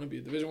 "What? I want to be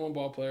a Division I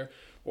ball player,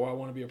 or I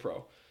want to be a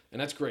pro."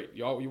 And that's great.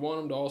 You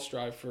want them to all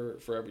strive for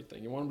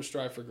everything. You want them to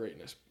strive for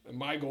greatness. And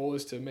my goal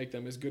is to make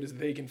them as good as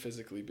they can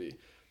physically be.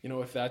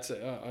 If that's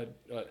an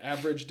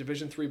average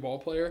Division III ball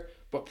player,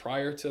 but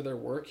prior to their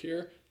work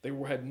here, they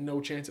had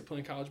no chance at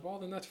playing college ball,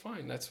 then that's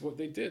fine. That's what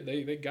they did.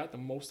 They got the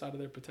most out of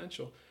their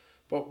potential.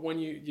 But when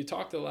you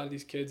talk to a lot of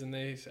these kids and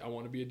they say, "I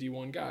want to be a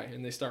D1 guy,"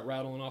 and they start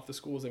rattling off the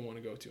schools they want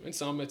to go to. And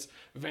some it's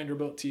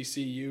Vanderbilt,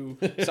 TCU,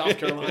 South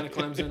Carolina,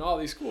 Clemson, all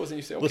these schools. And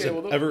you say, "Okay, Listen,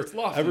 well, it's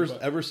lofty."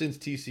 ever since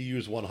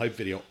TCU's one hype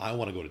video, I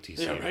want to go to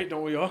TCU. Yeah, right,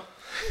 don't we all?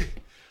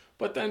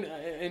 But then,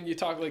 and you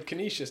talk like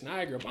Canisius,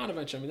 Niagara,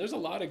 Bonaventure. I mean, there's a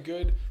lot of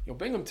good,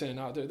 Binghamton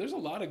out there. There's a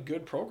lot of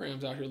good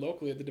programs out here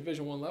locally at the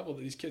Division I level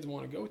that these kids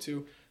want to go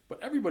to. But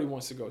everybody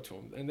wants to go to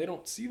them, and they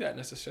don't see that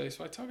necessarily.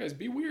 So I tell guys,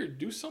 be weird.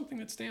 Do something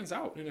that stands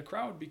out in a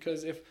crowd,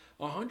 because if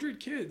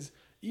 100 kids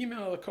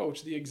email a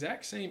coach the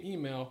exact same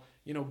email,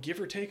 give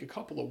or take a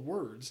couple of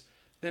words,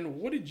 then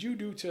what did you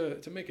do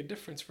to make a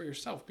difference for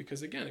yourself?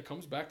 Because, again, it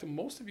comes back to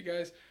most of you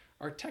guys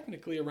are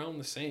technically around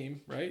the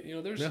same, right?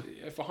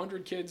 If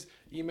 100 kids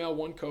email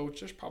one coach,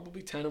 there's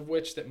probably 10 of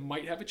which that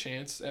might have a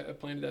chance at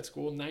playing at that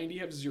school. 90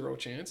 have zero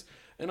chance.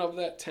 And of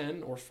that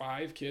 10 or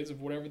 5 kids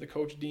of whatever the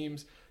coach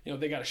deems,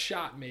 they got a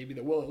shot maybe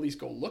that we'll at least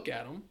go look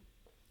at them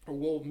or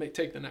we'll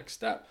take the next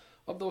step.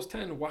 Of those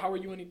 10, well, how are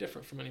you any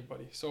different from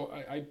anybody? So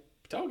I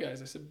tell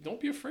guys, I said, don't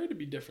be afraid to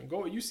be different.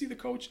 Go, you see the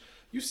coach,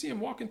 you see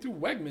him walking through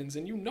Wegmans,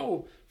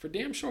 and for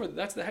damn sure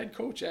that's the head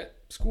coach at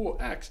school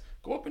X.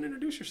 Go up and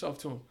introduce yourself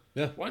to him.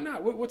 Yeah. Why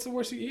not? What's the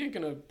worst? He ain't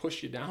going to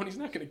push you down. He's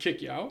not going to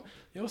kick you out.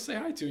 He'll say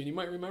hi to you, and he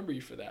might remember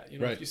you for that.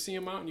 Right. If you see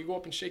him out and you go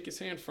up and shake his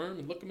hand firm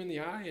and look him in the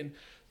eye and,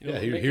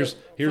 here's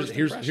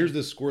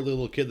this squirrely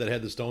little kid that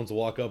had the stones to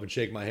walk up and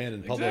shake my hand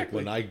in public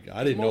Exactly. when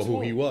I didn't know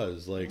who he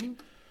was. Like,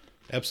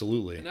 Mm-hmm.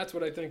 Absolutely. And that's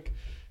what I think.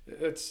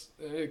 It's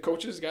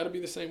coaches got to be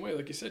the same way.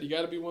 Like you said, you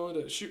got to be willing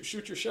to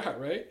shoot your shot,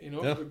 right?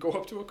 Go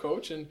up to a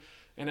coach and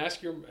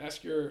ask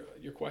your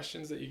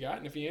questions that you got,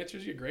 and if he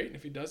answers you, great, and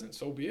if he doesn't,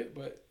 so be it.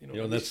 But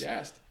at least you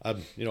asked.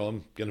 I'm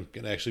gonna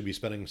actually be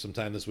spending some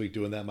time this week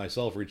doing that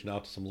myself, reaching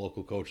out to some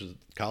local coaches,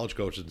 college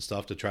coaches and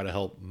stuff, to try to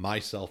help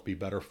myself be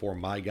better for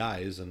my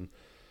guys, and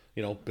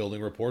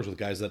building rapport with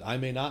guys that I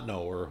may not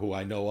know or who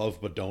I know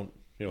of but don't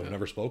have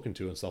never spoken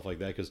to and stuff like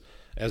that. Because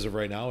as of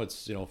right now,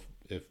 it's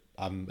if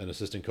I'm an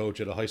assistant coach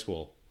at a high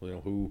school,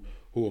 who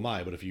am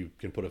I? But if you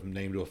can put a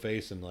name to a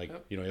face and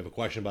you have a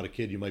question about a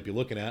kid you might be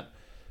looking at,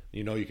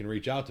 you can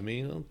reach out to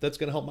me. That's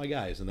going to help my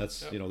guys, and that's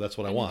that's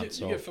what I want.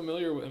 You get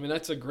familiar with. I mean,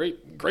 that's a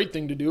great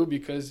thing to do,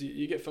 because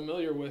you get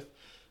familiar with.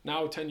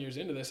 Now 10 years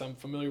into this, I'm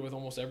familiar with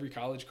almost every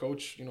college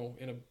coach,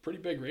 in a pretty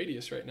big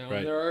radius right now.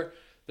 Right. And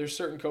there's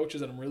certain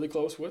coaches that I'm really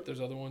close with. There's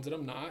other ones that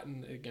I'm not,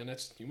 and again,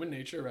 that's human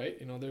nature, right?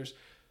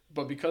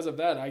 But because of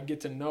that, I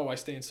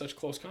stay in such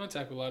close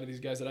contact with a lot of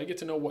these guys that I get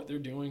to know what they're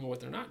doing and what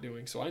they're not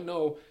doing. So I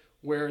know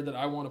where that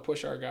I want to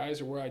push our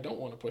guys or where I don't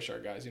want to push our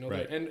guys.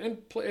 Right.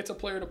 It's a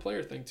player to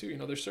player thing too.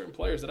 There's certain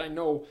players that I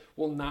know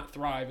will not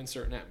thrive in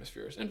certain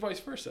atmospheres, and vice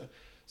versa.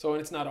 So,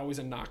 and it's not always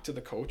a knock to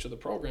the coach or the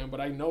program,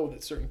 but I know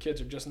that certain kids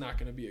are just not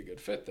going to be a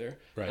good fit there.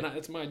 Right. And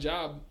it's my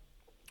job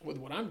with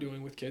what I'm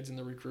doing with kids in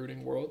the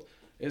recruiting world.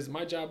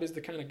 My job is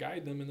to kind of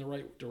guide them in the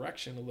right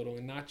direction a little,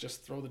 and not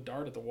just throw the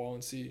dart at the wall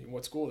and see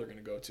what school they're going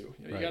to go to.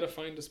 You got to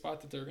find a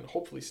spot that they're going to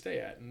hopefully stay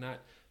at, and not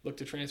look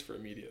to transfer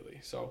immediately.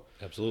 So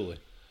absolutely.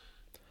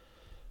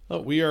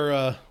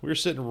 We're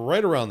sitting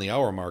right around the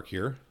hour mark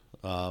here.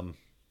 Come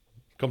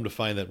to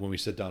find that when we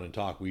sit down and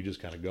talk, we just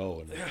kind of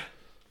go, and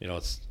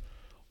it's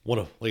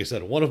like I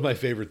said, one of my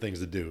favorite things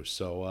to do.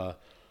 So,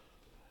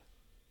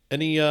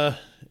 any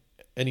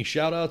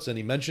shout outs,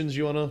 any mentions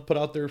you want to put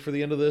out there for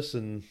the end of this,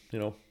 and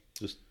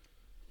just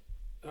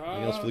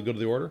anything else for the good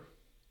of the order?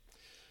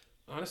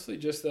 Honestly,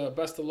 just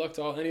best of luck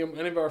to any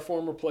of our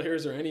former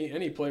players or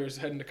any players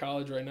heading to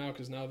college right now,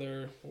 because now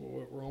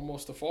we're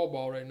almost to fall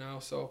ball right now.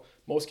 So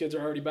most kids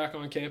are already back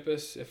on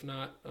campus, if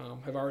not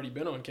have already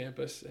been on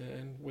campus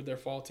and with their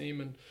fall team.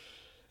 And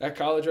at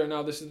college right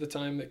now, this is the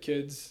time that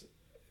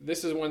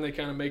this is when they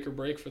kind of make or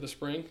break for the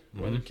spring,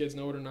 whether kids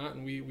know it or not.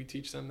 And we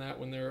teach them that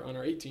when they're on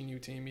our 18U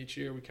team each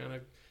year. We kind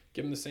of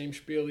give them the same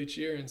spiel each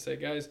year and say,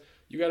 guys,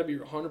 you got to be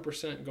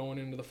 100% going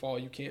into the fall.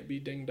 You can't be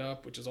dinged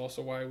up, which is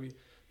also why we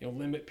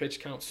limit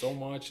pitch count so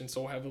much and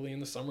so heavily in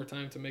the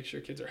summertime to make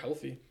sure kids are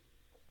healthy.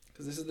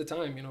 Because this is the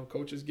time,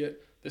 coaches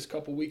get this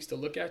couple weeks to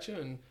look at you,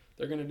 and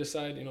they're going to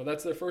decide,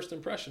 that's their first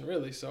impression,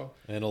 really. So,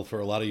 and for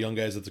a lot of young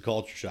guys, it's a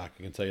culture shock.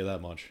 I can tell you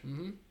that much.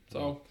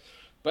 So,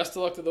 best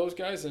of luck to those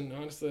guys. And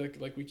honestly,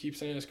 like we keep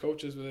saying as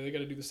coaches, they got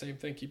to do the same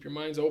thing. Keep your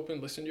minds open.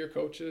 Listen to your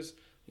coaches.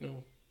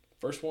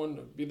 First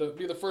one, be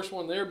the first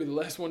one there, be the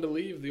last one to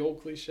leave, the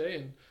old cliche,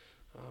 and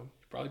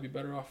probably be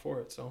better off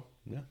for it. So,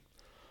 yeah.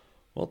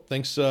 Well,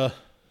 thanks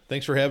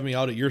for having me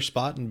out at your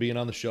spot and being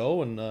on the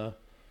show, and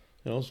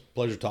it was a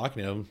pleasure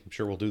talking to you. I'm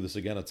sure we'll do this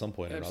again at some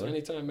point or another.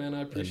 Anytime, man.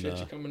 I appreciate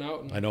you coming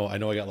out. And I know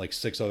I got like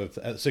six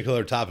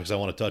other topics I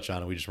want to touch on,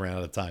 and we just ran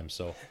out of time.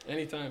 So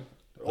anytime,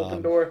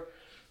 open door.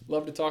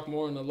 Love to talk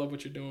more, and I love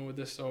what you're doing with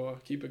this. So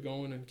keep it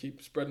going and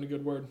keep spreading the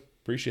good word.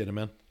 Appreciate it,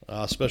 man.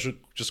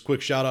 Just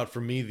quick shout out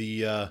from me.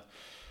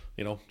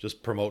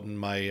 Just promoting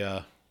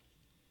my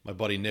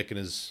buddy Nick and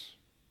his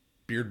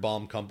Beard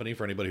Balm company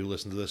for anybody who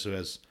listens to this who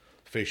has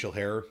facial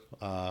hair.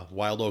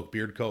 Wild Oak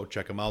Beard Co.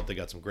 Check them out. They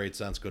got some great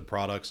scents, good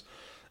products,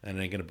 and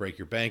it ain't gonna break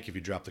your bank if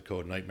you drop the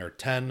code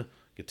Nightmare10.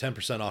 Get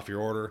 10% off your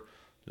order.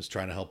 Just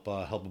trying to help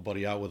a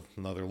buddy out with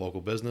another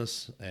local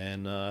business,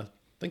 and I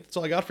think that's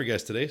all I got for you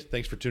guys today.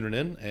 Thanks for tuning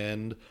in,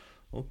 and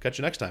we'll catch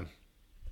you next time.